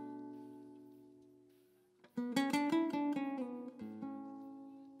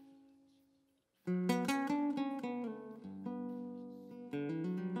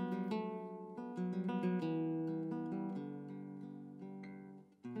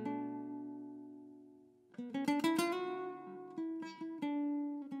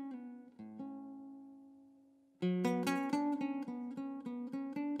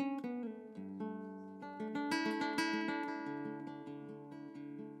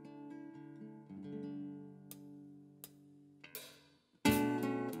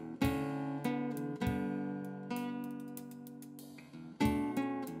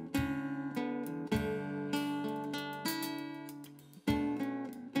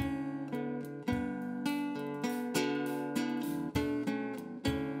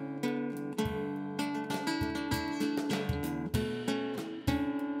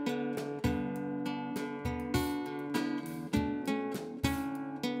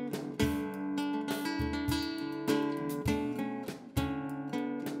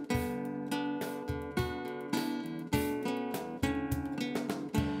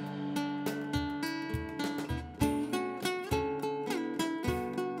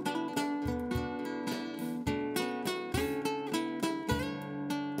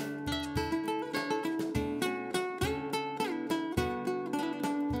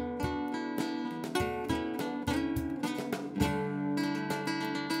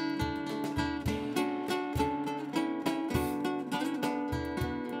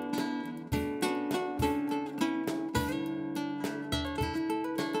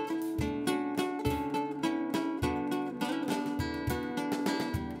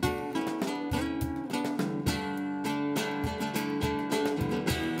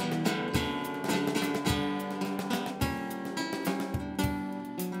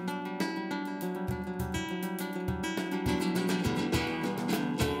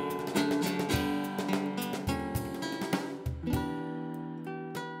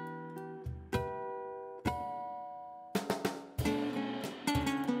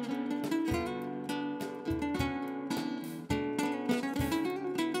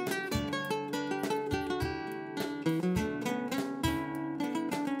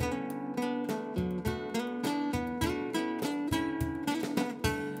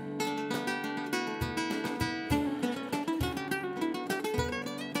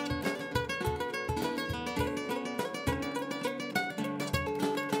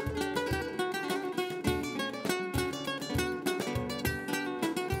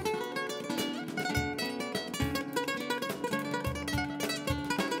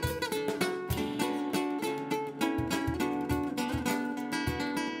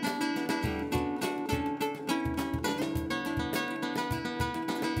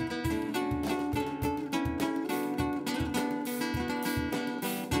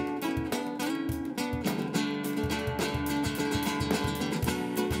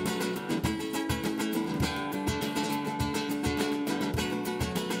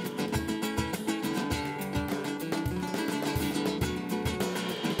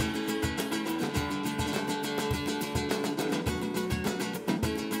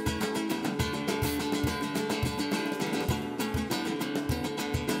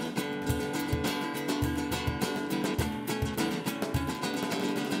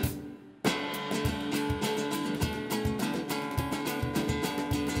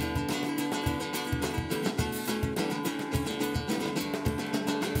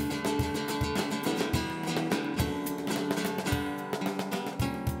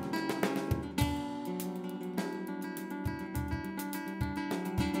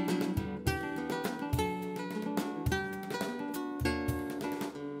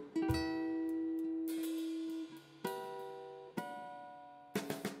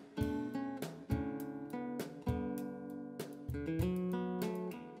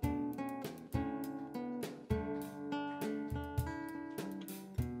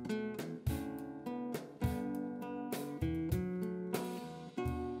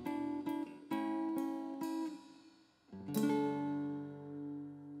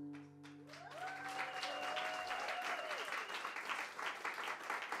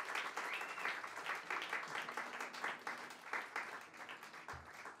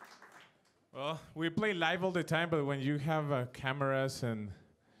 Well, we play live all the time, but when you have cameras and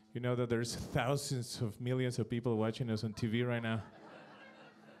you know that there's thousands of millions of people watching us on TV right now.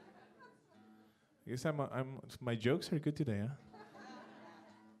 I guess my jokes are good today, huh?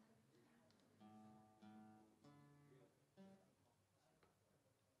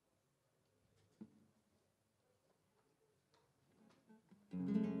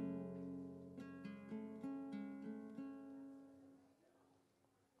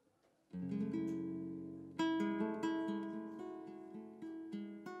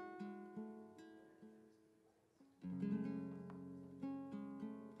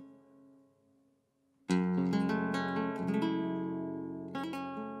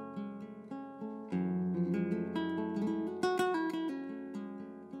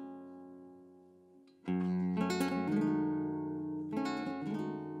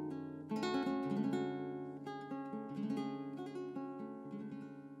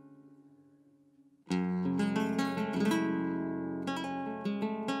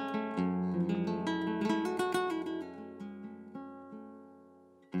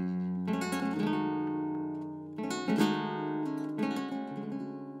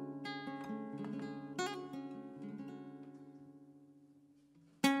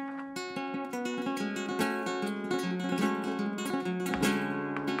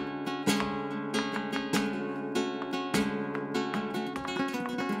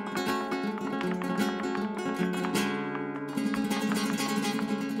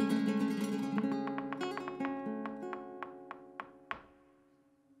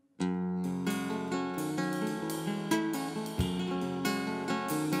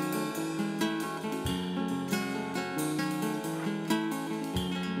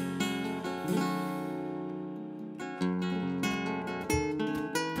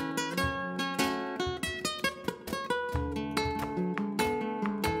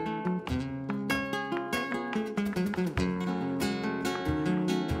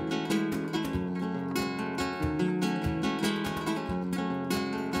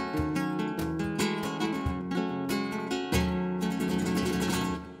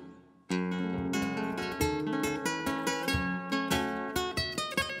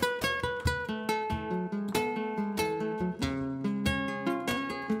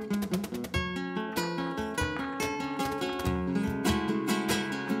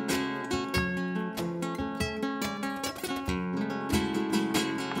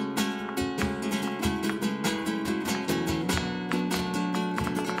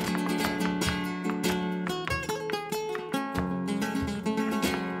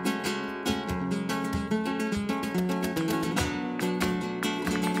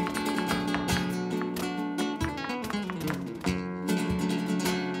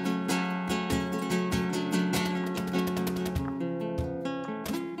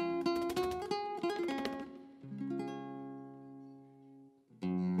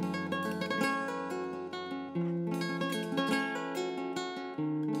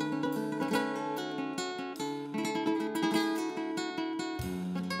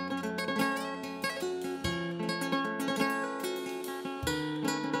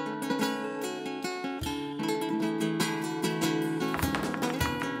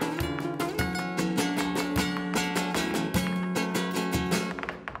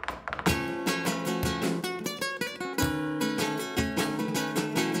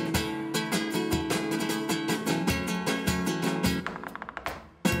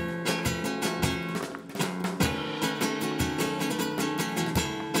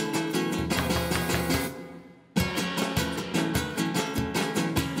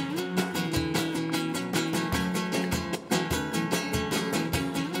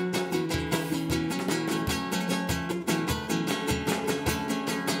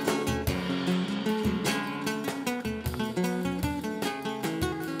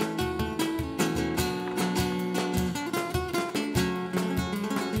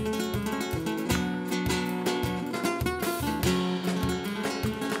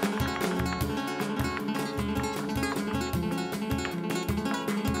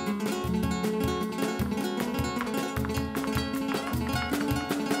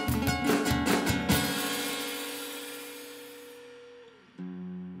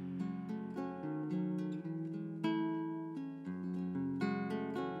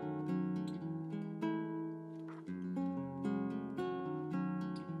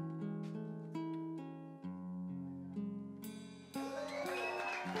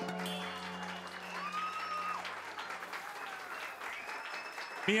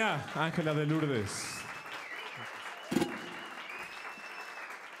 Mía Ángela de Lourdes.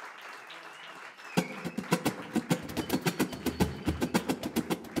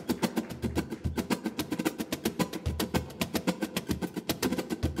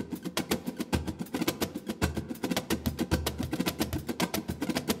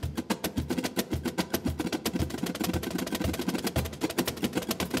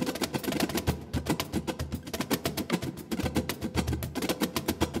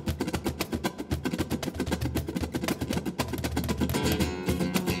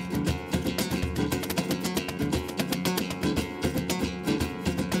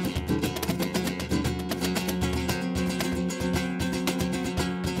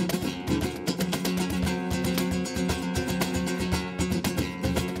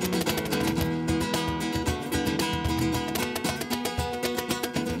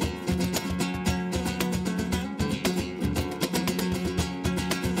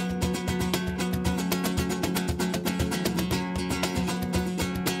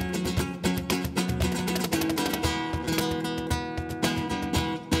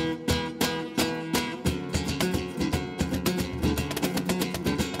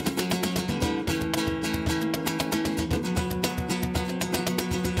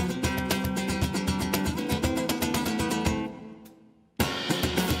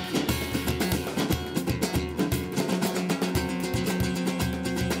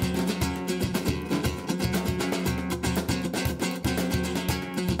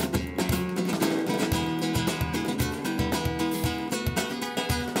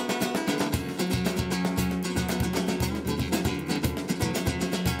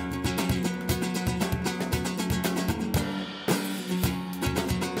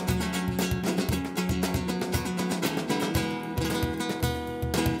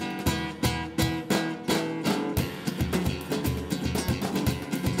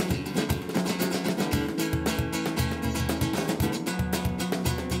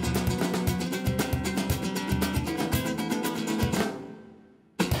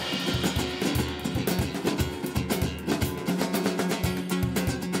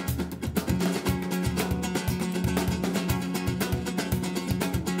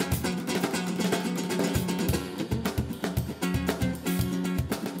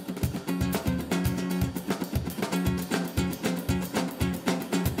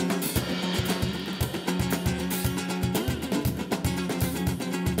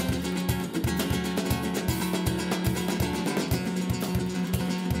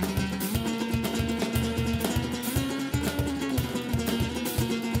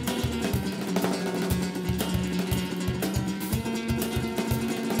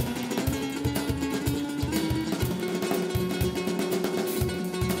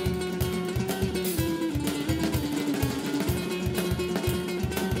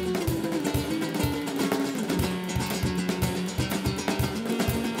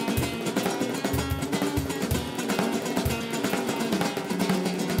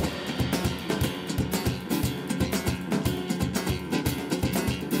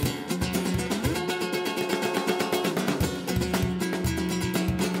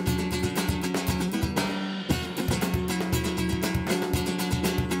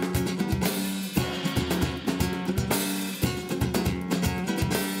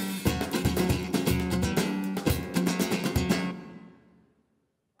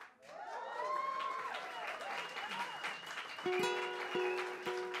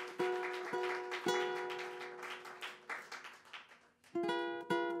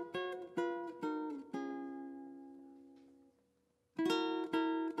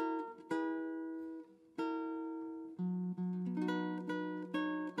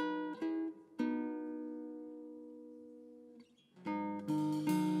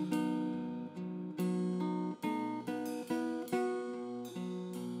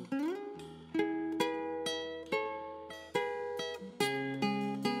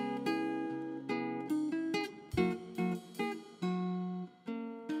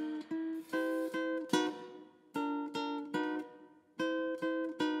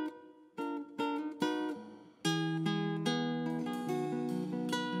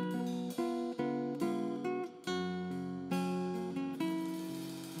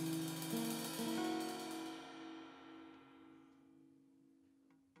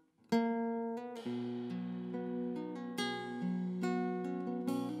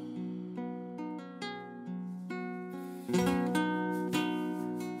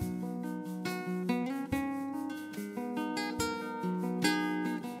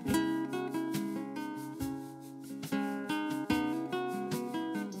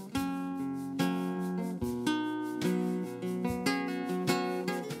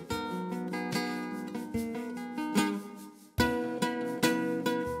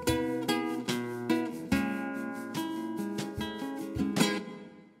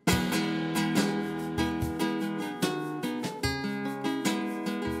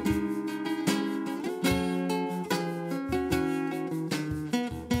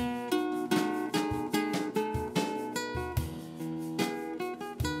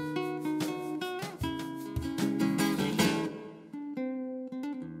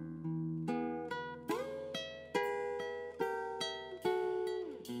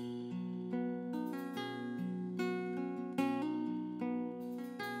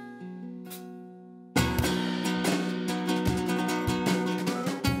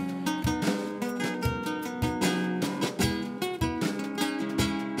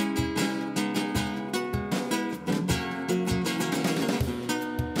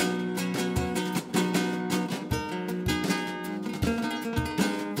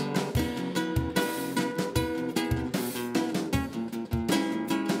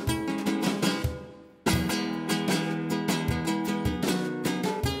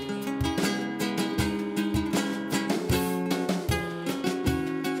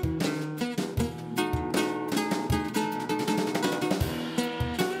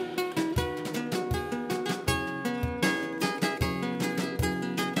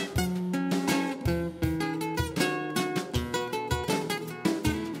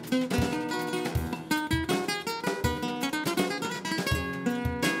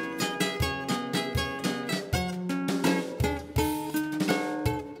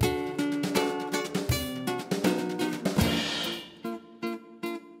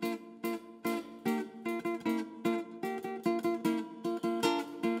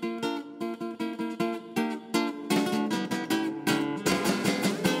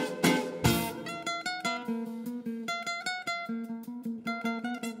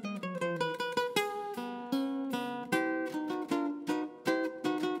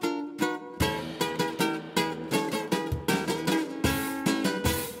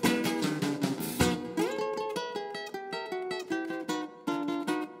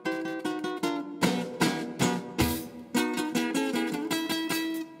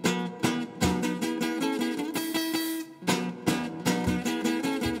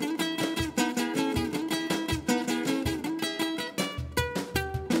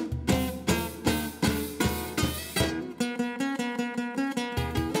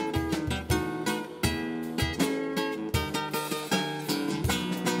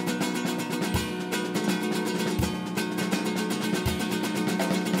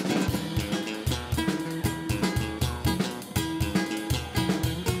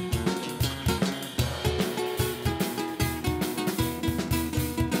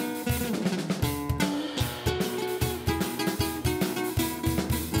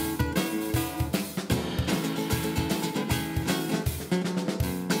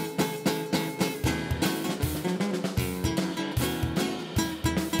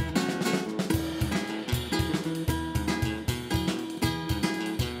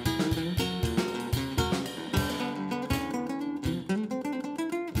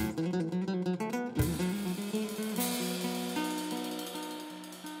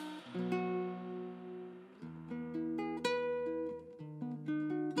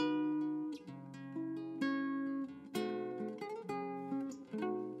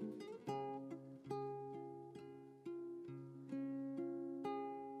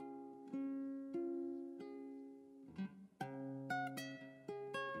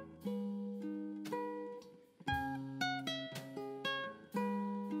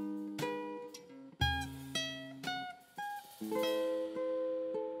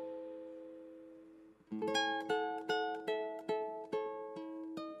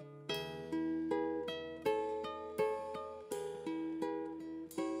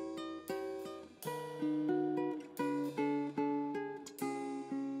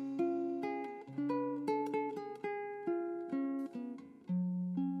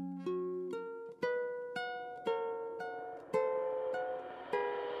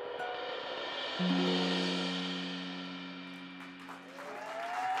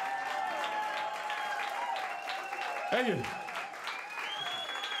 Thank you.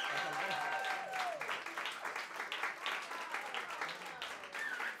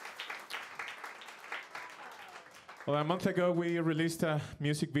 Well, a month ago, we released a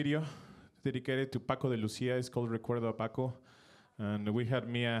music video dedicated to Paco de Lucia. It's called Recuerdo a Paco. And we had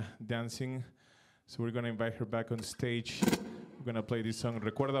Mia dancing. So we're going to invite her back on stage. We're going to play this song,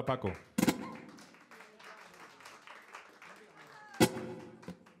 Recuerdo a Paco.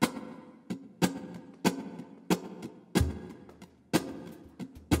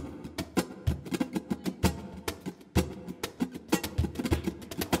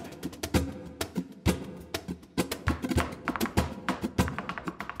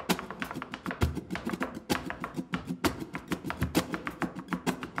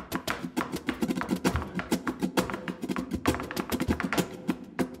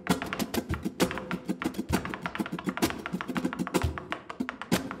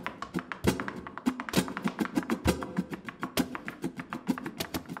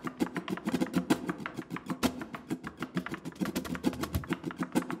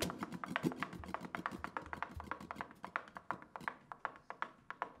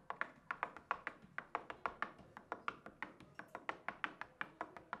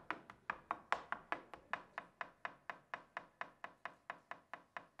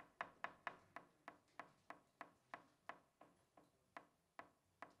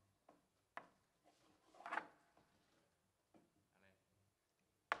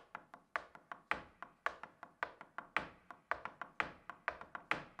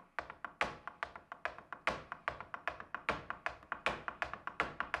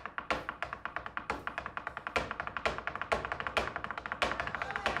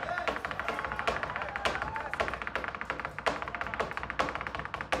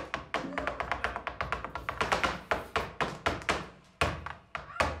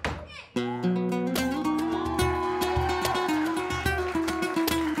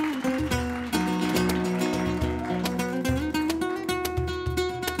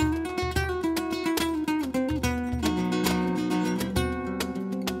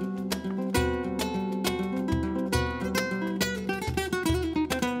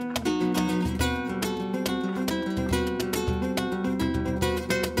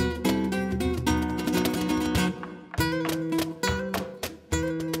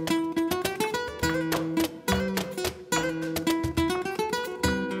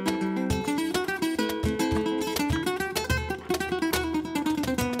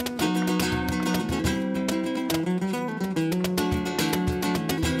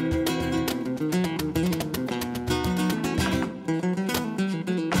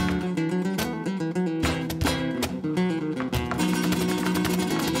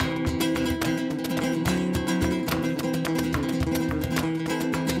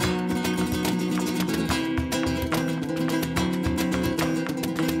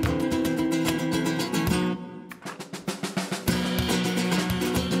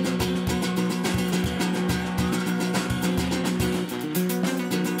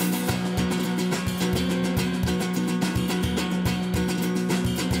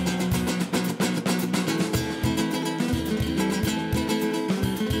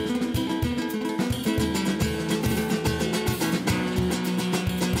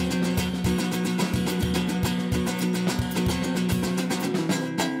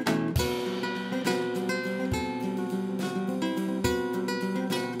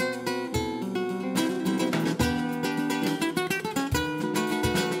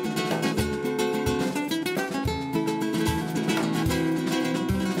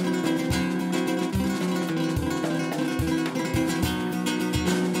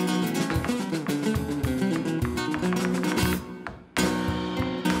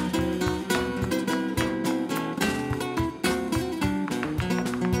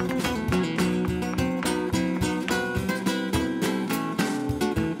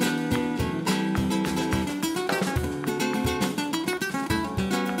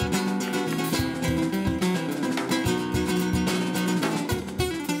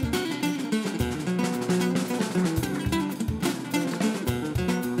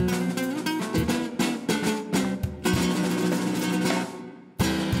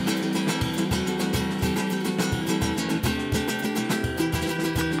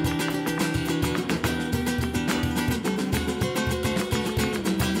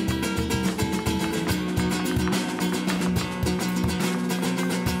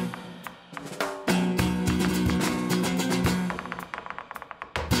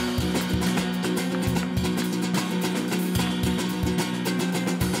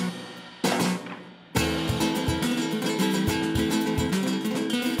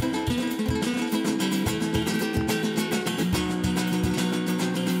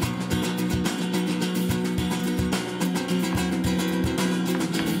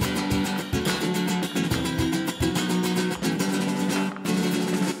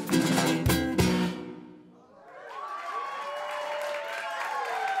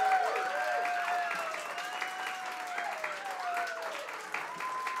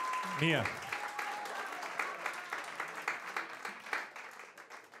 Mia.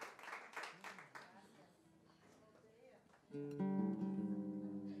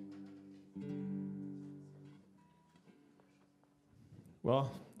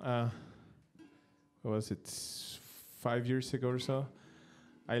 Well, what was it, 5 years ago or so?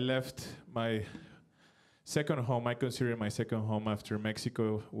 I left my second home. I consider my second home after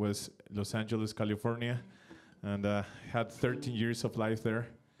Mexico was Los Angeles, California, and had 13 years of life there.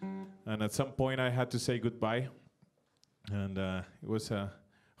 And at some point I had to say goodbye, and it was a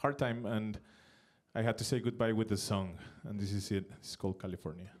hard time, and I had to say goodbye with a song, and this is it. It's called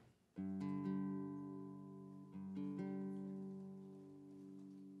California.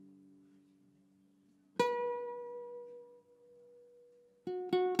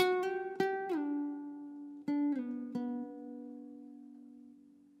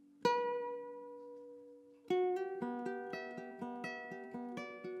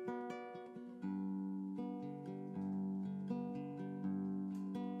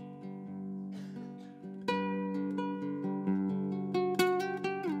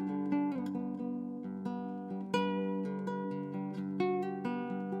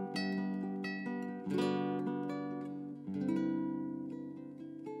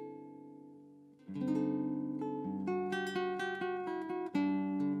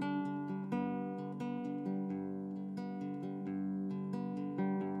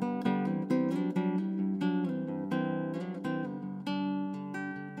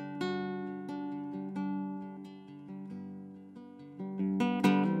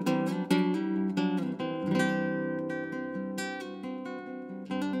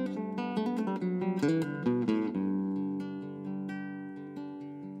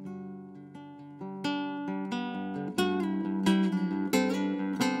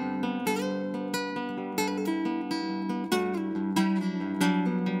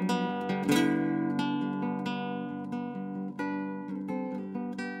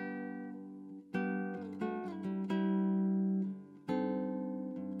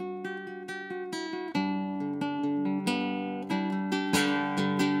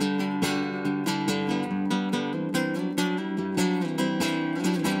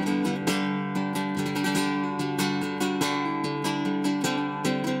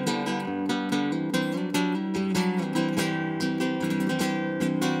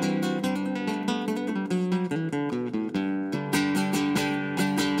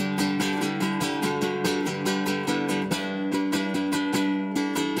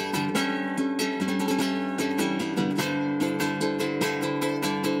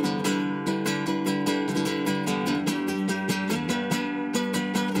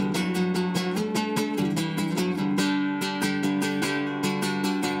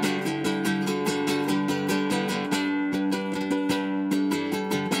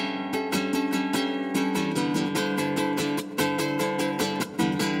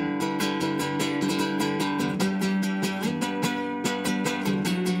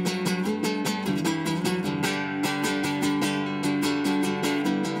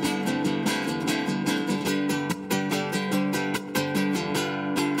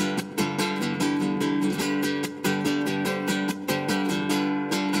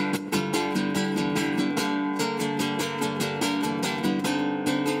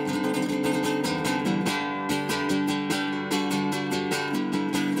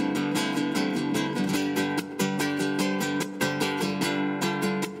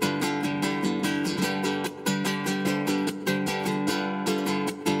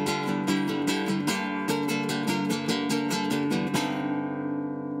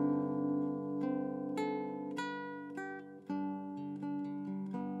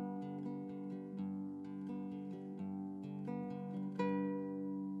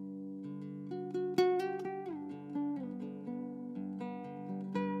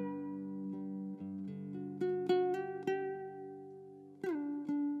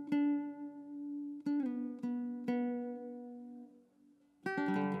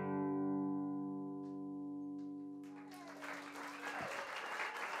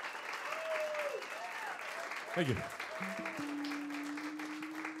 Thank you.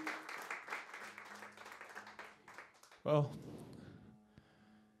 Well,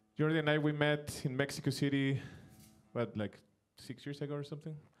 Jordi and I, we met in Mexico City, what, like 6 years ago or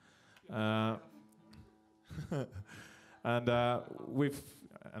something? And we've,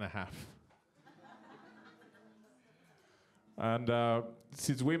 and a half. And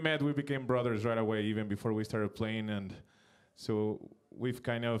since we met, we became brothers right away, even before we started playing. And so we've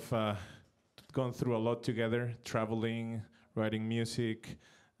kind of gone through a lot together, traveling, writing music.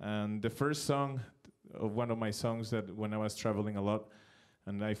 And the first song of one of my songs that when I was traveling a lot,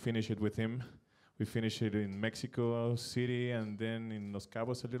 and I finished it with him. We finished it in Mexico City and then in Los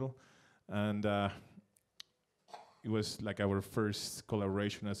Cabos a little. And it was like our first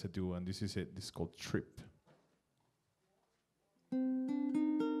collaboration as a duo, and this is it. This is called Trip.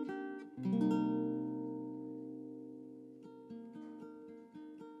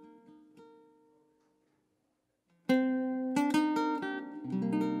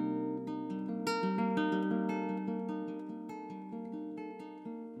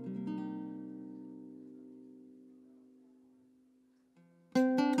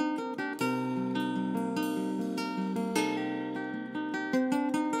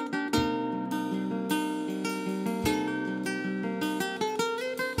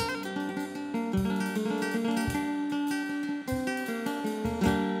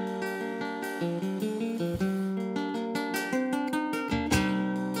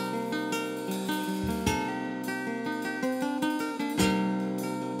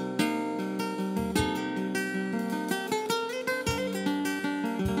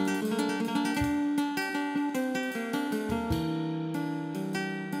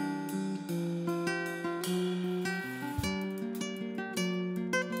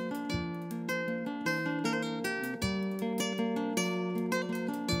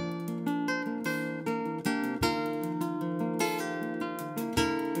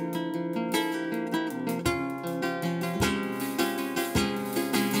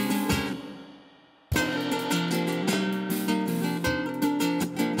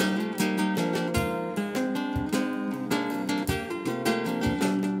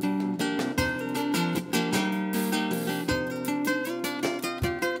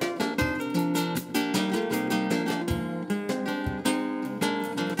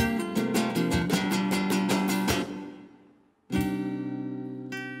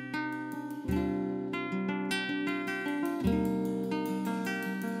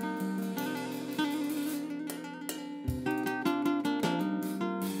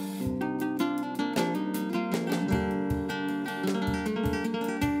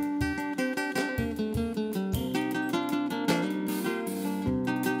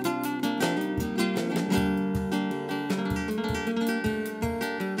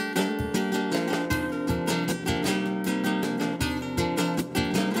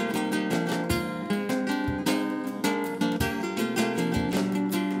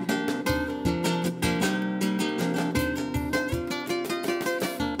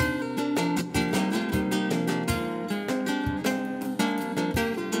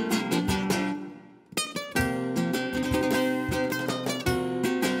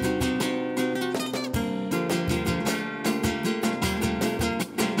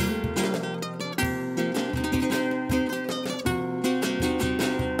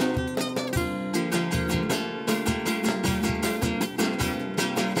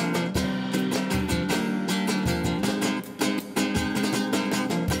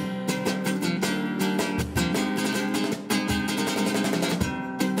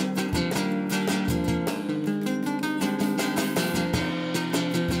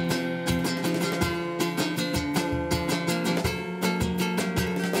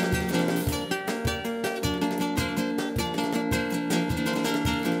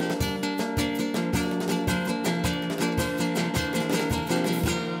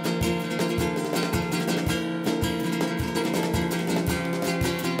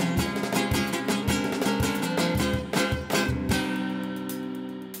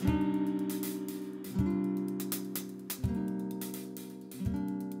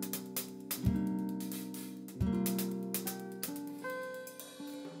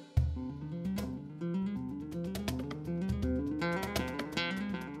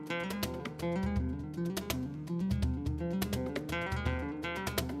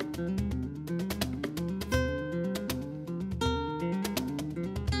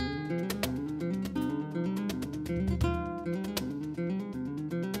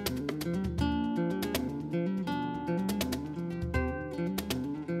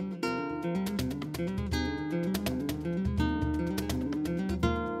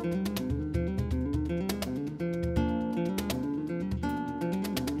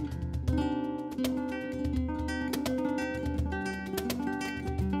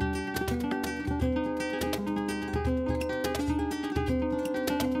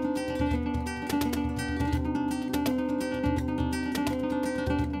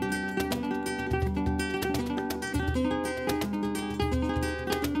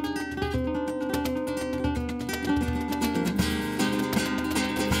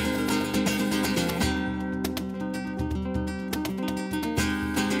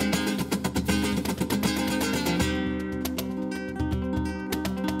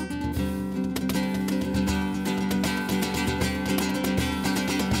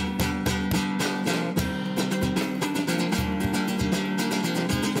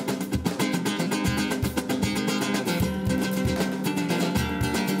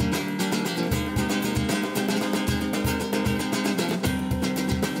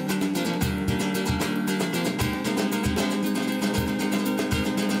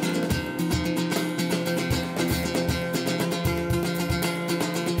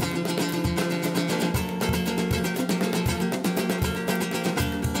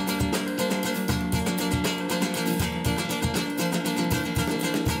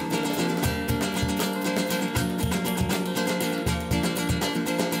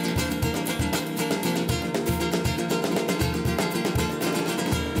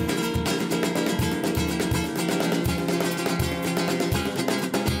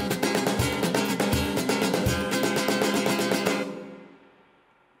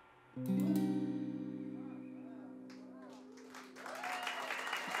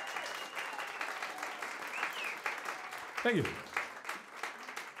 Thank you.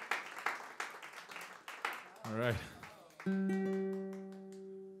 All right.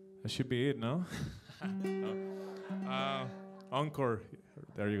 That should be it, no? No. Encore.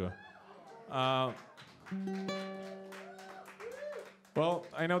 There you go. Well,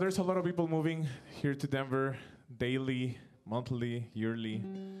 I know there's a lot of people moving here to Denver daily, monthly, yearly,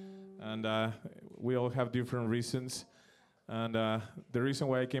 and we all have different reasons. And the reason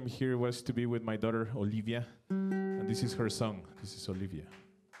why I came here was to be with my daughter, Olivia, and this is her song. This is Olivia.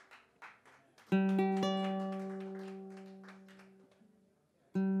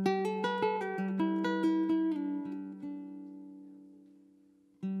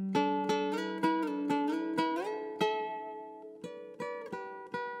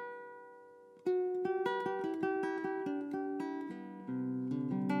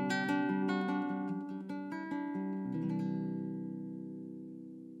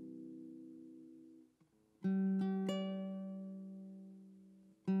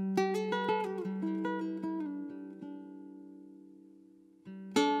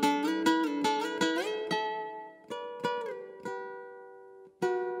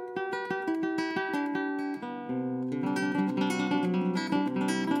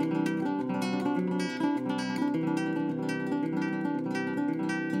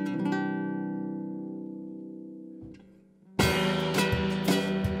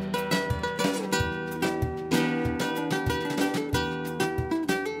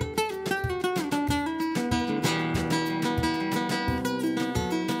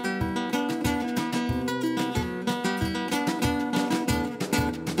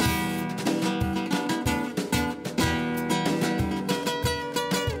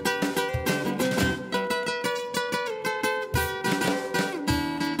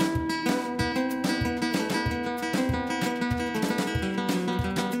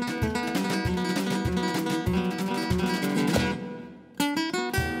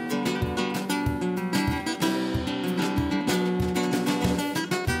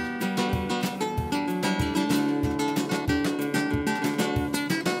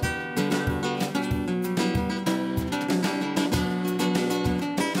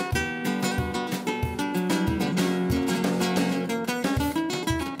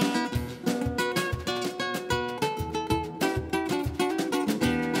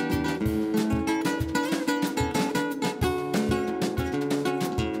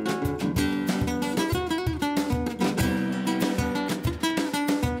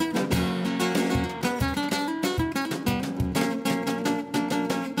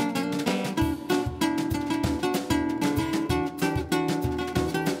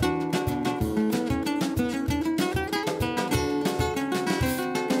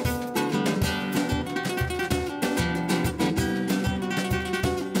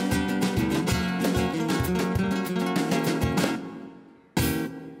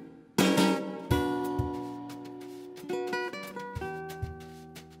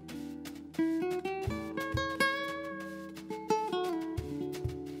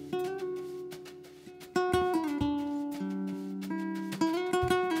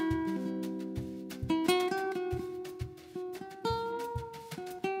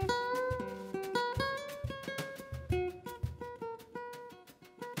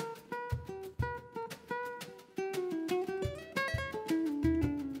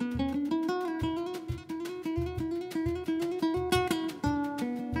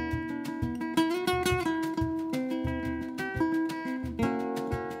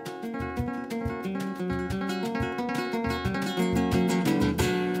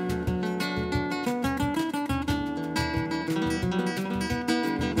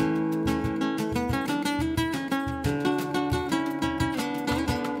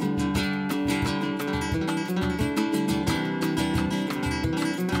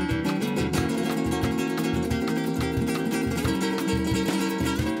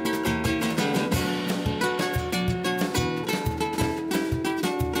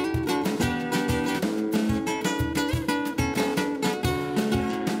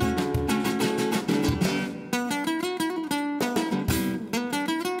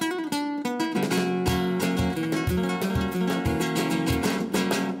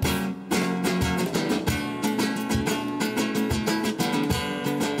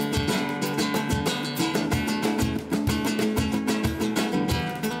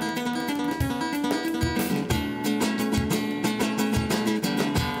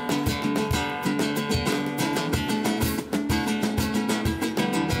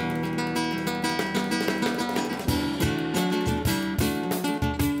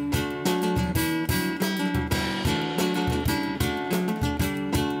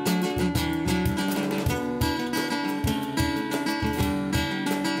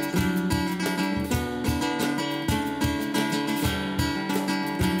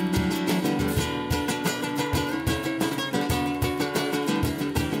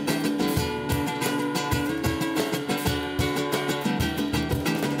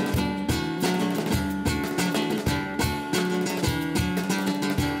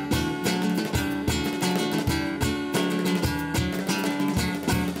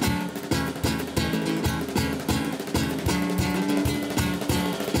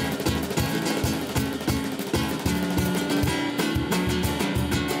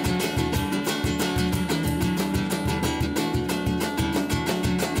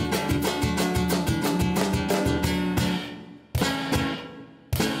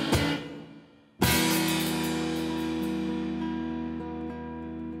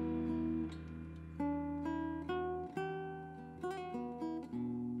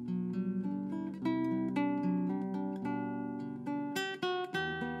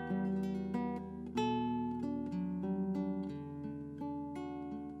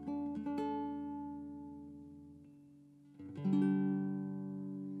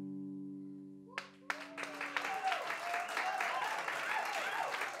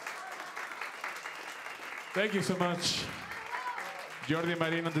 Thank you so much. Jordi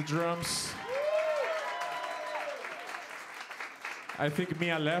Marin on the drums. I think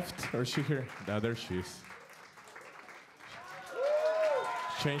Mia left, or is she here? No, there she is.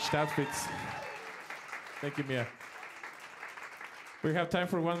 Changed outfits. Thank you, Mia. We have time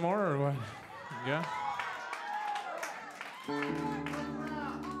for one more, or what? Yeah?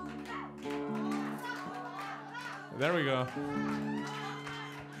 There we go.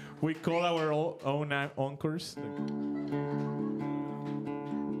 We call our own encores.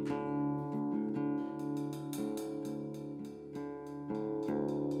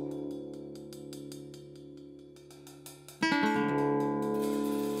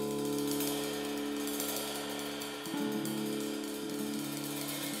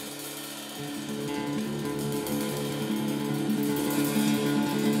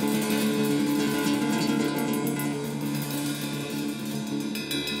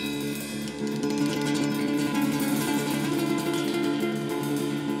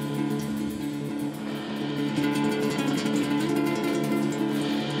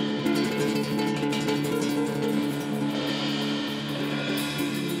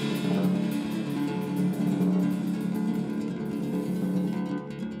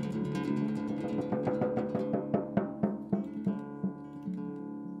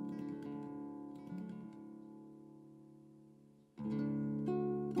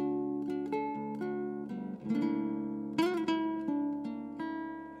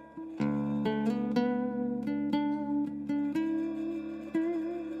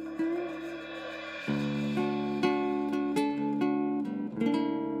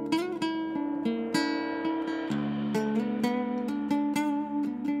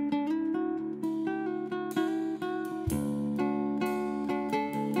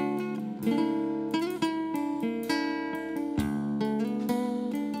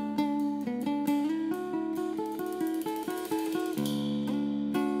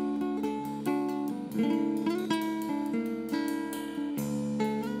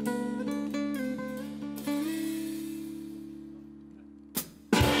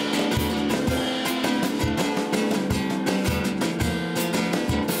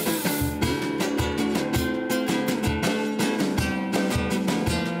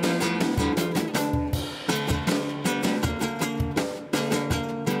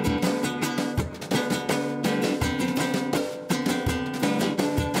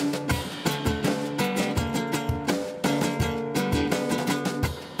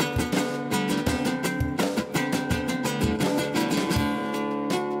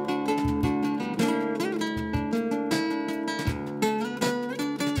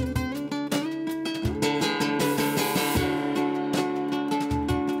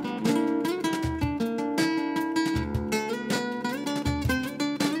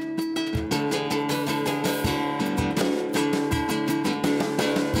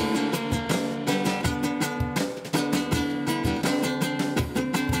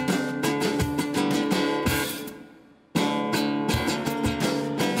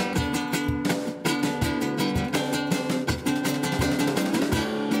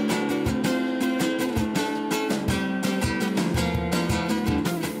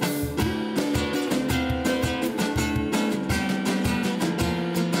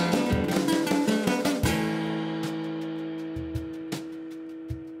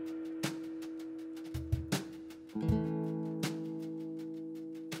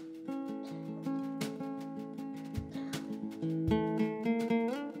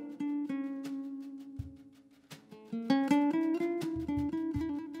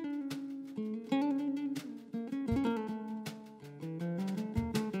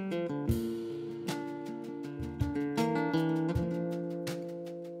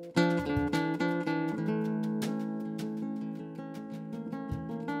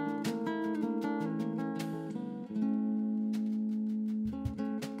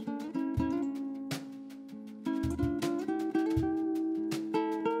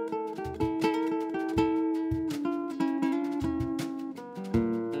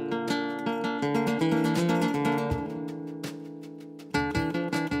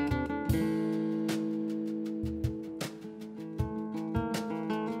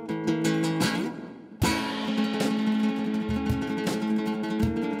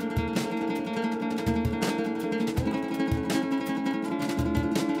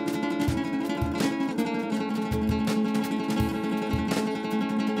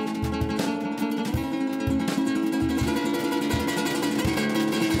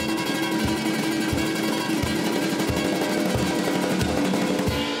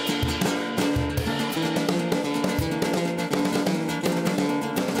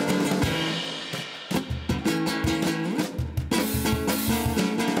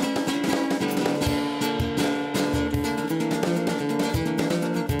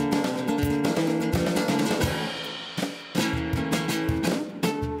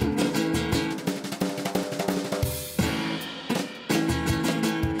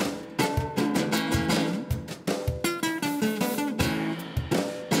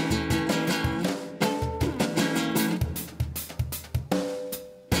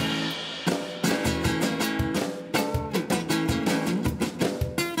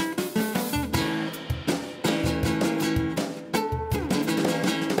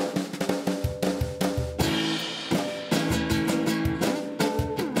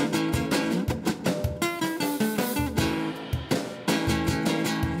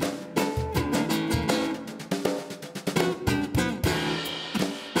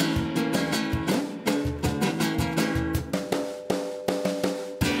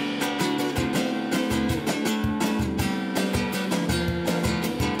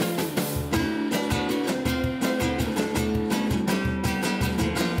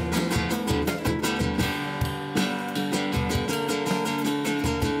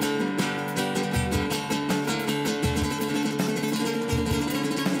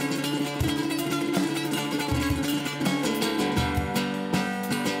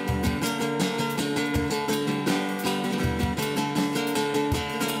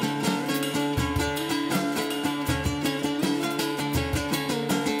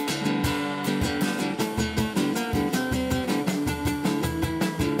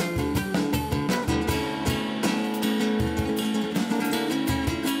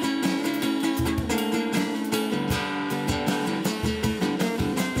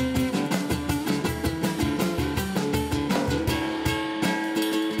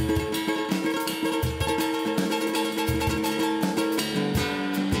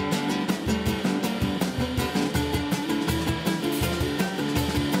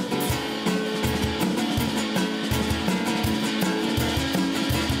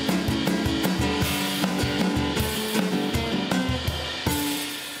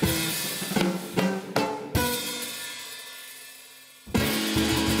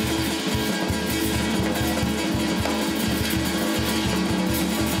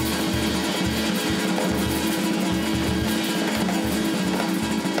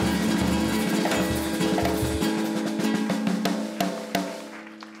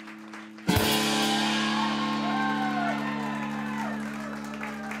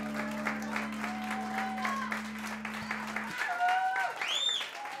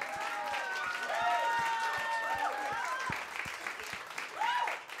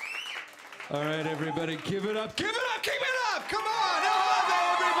 All right, everybody, give it up, give it up, keep it up! Come on, I love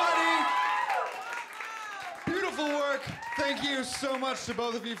it, everybody! Beautiful work. Thank you so much to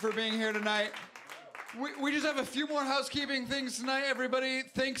both of you for being here tonight. We just have a few more housekeeping things tonight, everybody.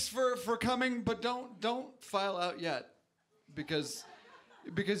 Thanks for coming, but don't file out yet, because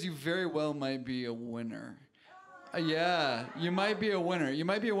you very well might be a winner. Yeah, you might be a winner. You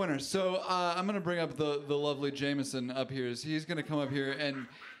might be a winner. So I'm gonna bring up the lovely Jameson up here. He's gonna come up here, and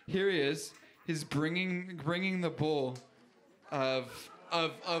here he is. He's bringing the bowl of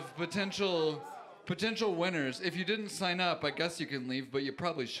potential winners. If you didn't sign up, I guess you can leave, but you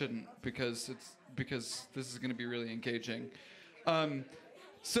probably shouldn't because this is gonna be really engaging.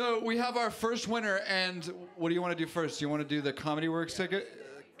 So we have our first winner, and what do you want to do first? Do you want to do the Comedy Works ticket?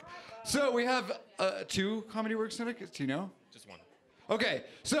 So we have 2 Comedy Works tickets. Do you know? Just one. Okay,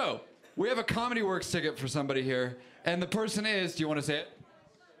 so we have a Comedy Works ticket for somebody here, and the person is. Do you want to say it?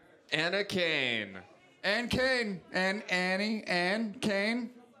 Anna Kane. Ann Kane. And Annie. Ann Kane.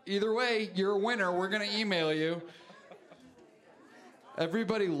 Either way, you're a winner. We're gonna email you.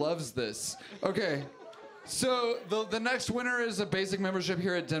 Everybody loves this. Okay. So the next winner is a basic membership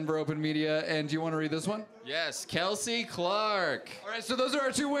here at Denver Open Media, and do you want to read this one? Yes, Kelsey Clark. All right, so those are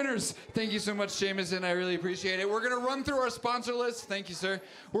our 2 winners. Thank you so much, Jameson. I really appreciate it. We're gonna run through our sponsor list. Thank you, sir.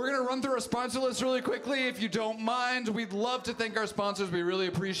 We're gonna run through our sponsor list really quickly, if you don't mind. We'd love to thank our sponsors. We really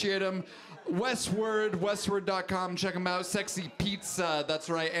appreciate them. Westward.com. Check them out. Sexy Pizza,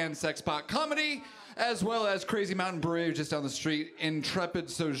 that's right, and Sexpot Comedy, as well as Crazy Mountain Brew just down the street. Intrepid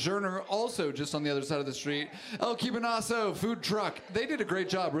Sojourner, also just on the other side of the street. El Cubanazo Food Truck. They did a great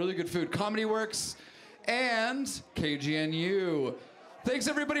job. Really good food. Comedy Works and KGNU. Thanks,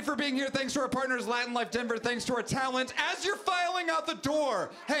 everybody, for being here. Thanks to our partners, Latin Life Denver. Thanks to our talent. As you're filing out the door,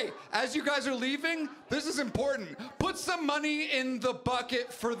 hey, as you guys are leaving, this is important. Put some money in the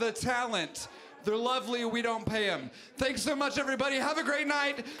bucket for the talent. They're lovely. We don't pay them. Thanks so much, everybody. Have a great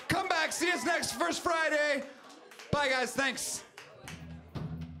night. Come back. See us next First Friday. Bye, guys. Thanks.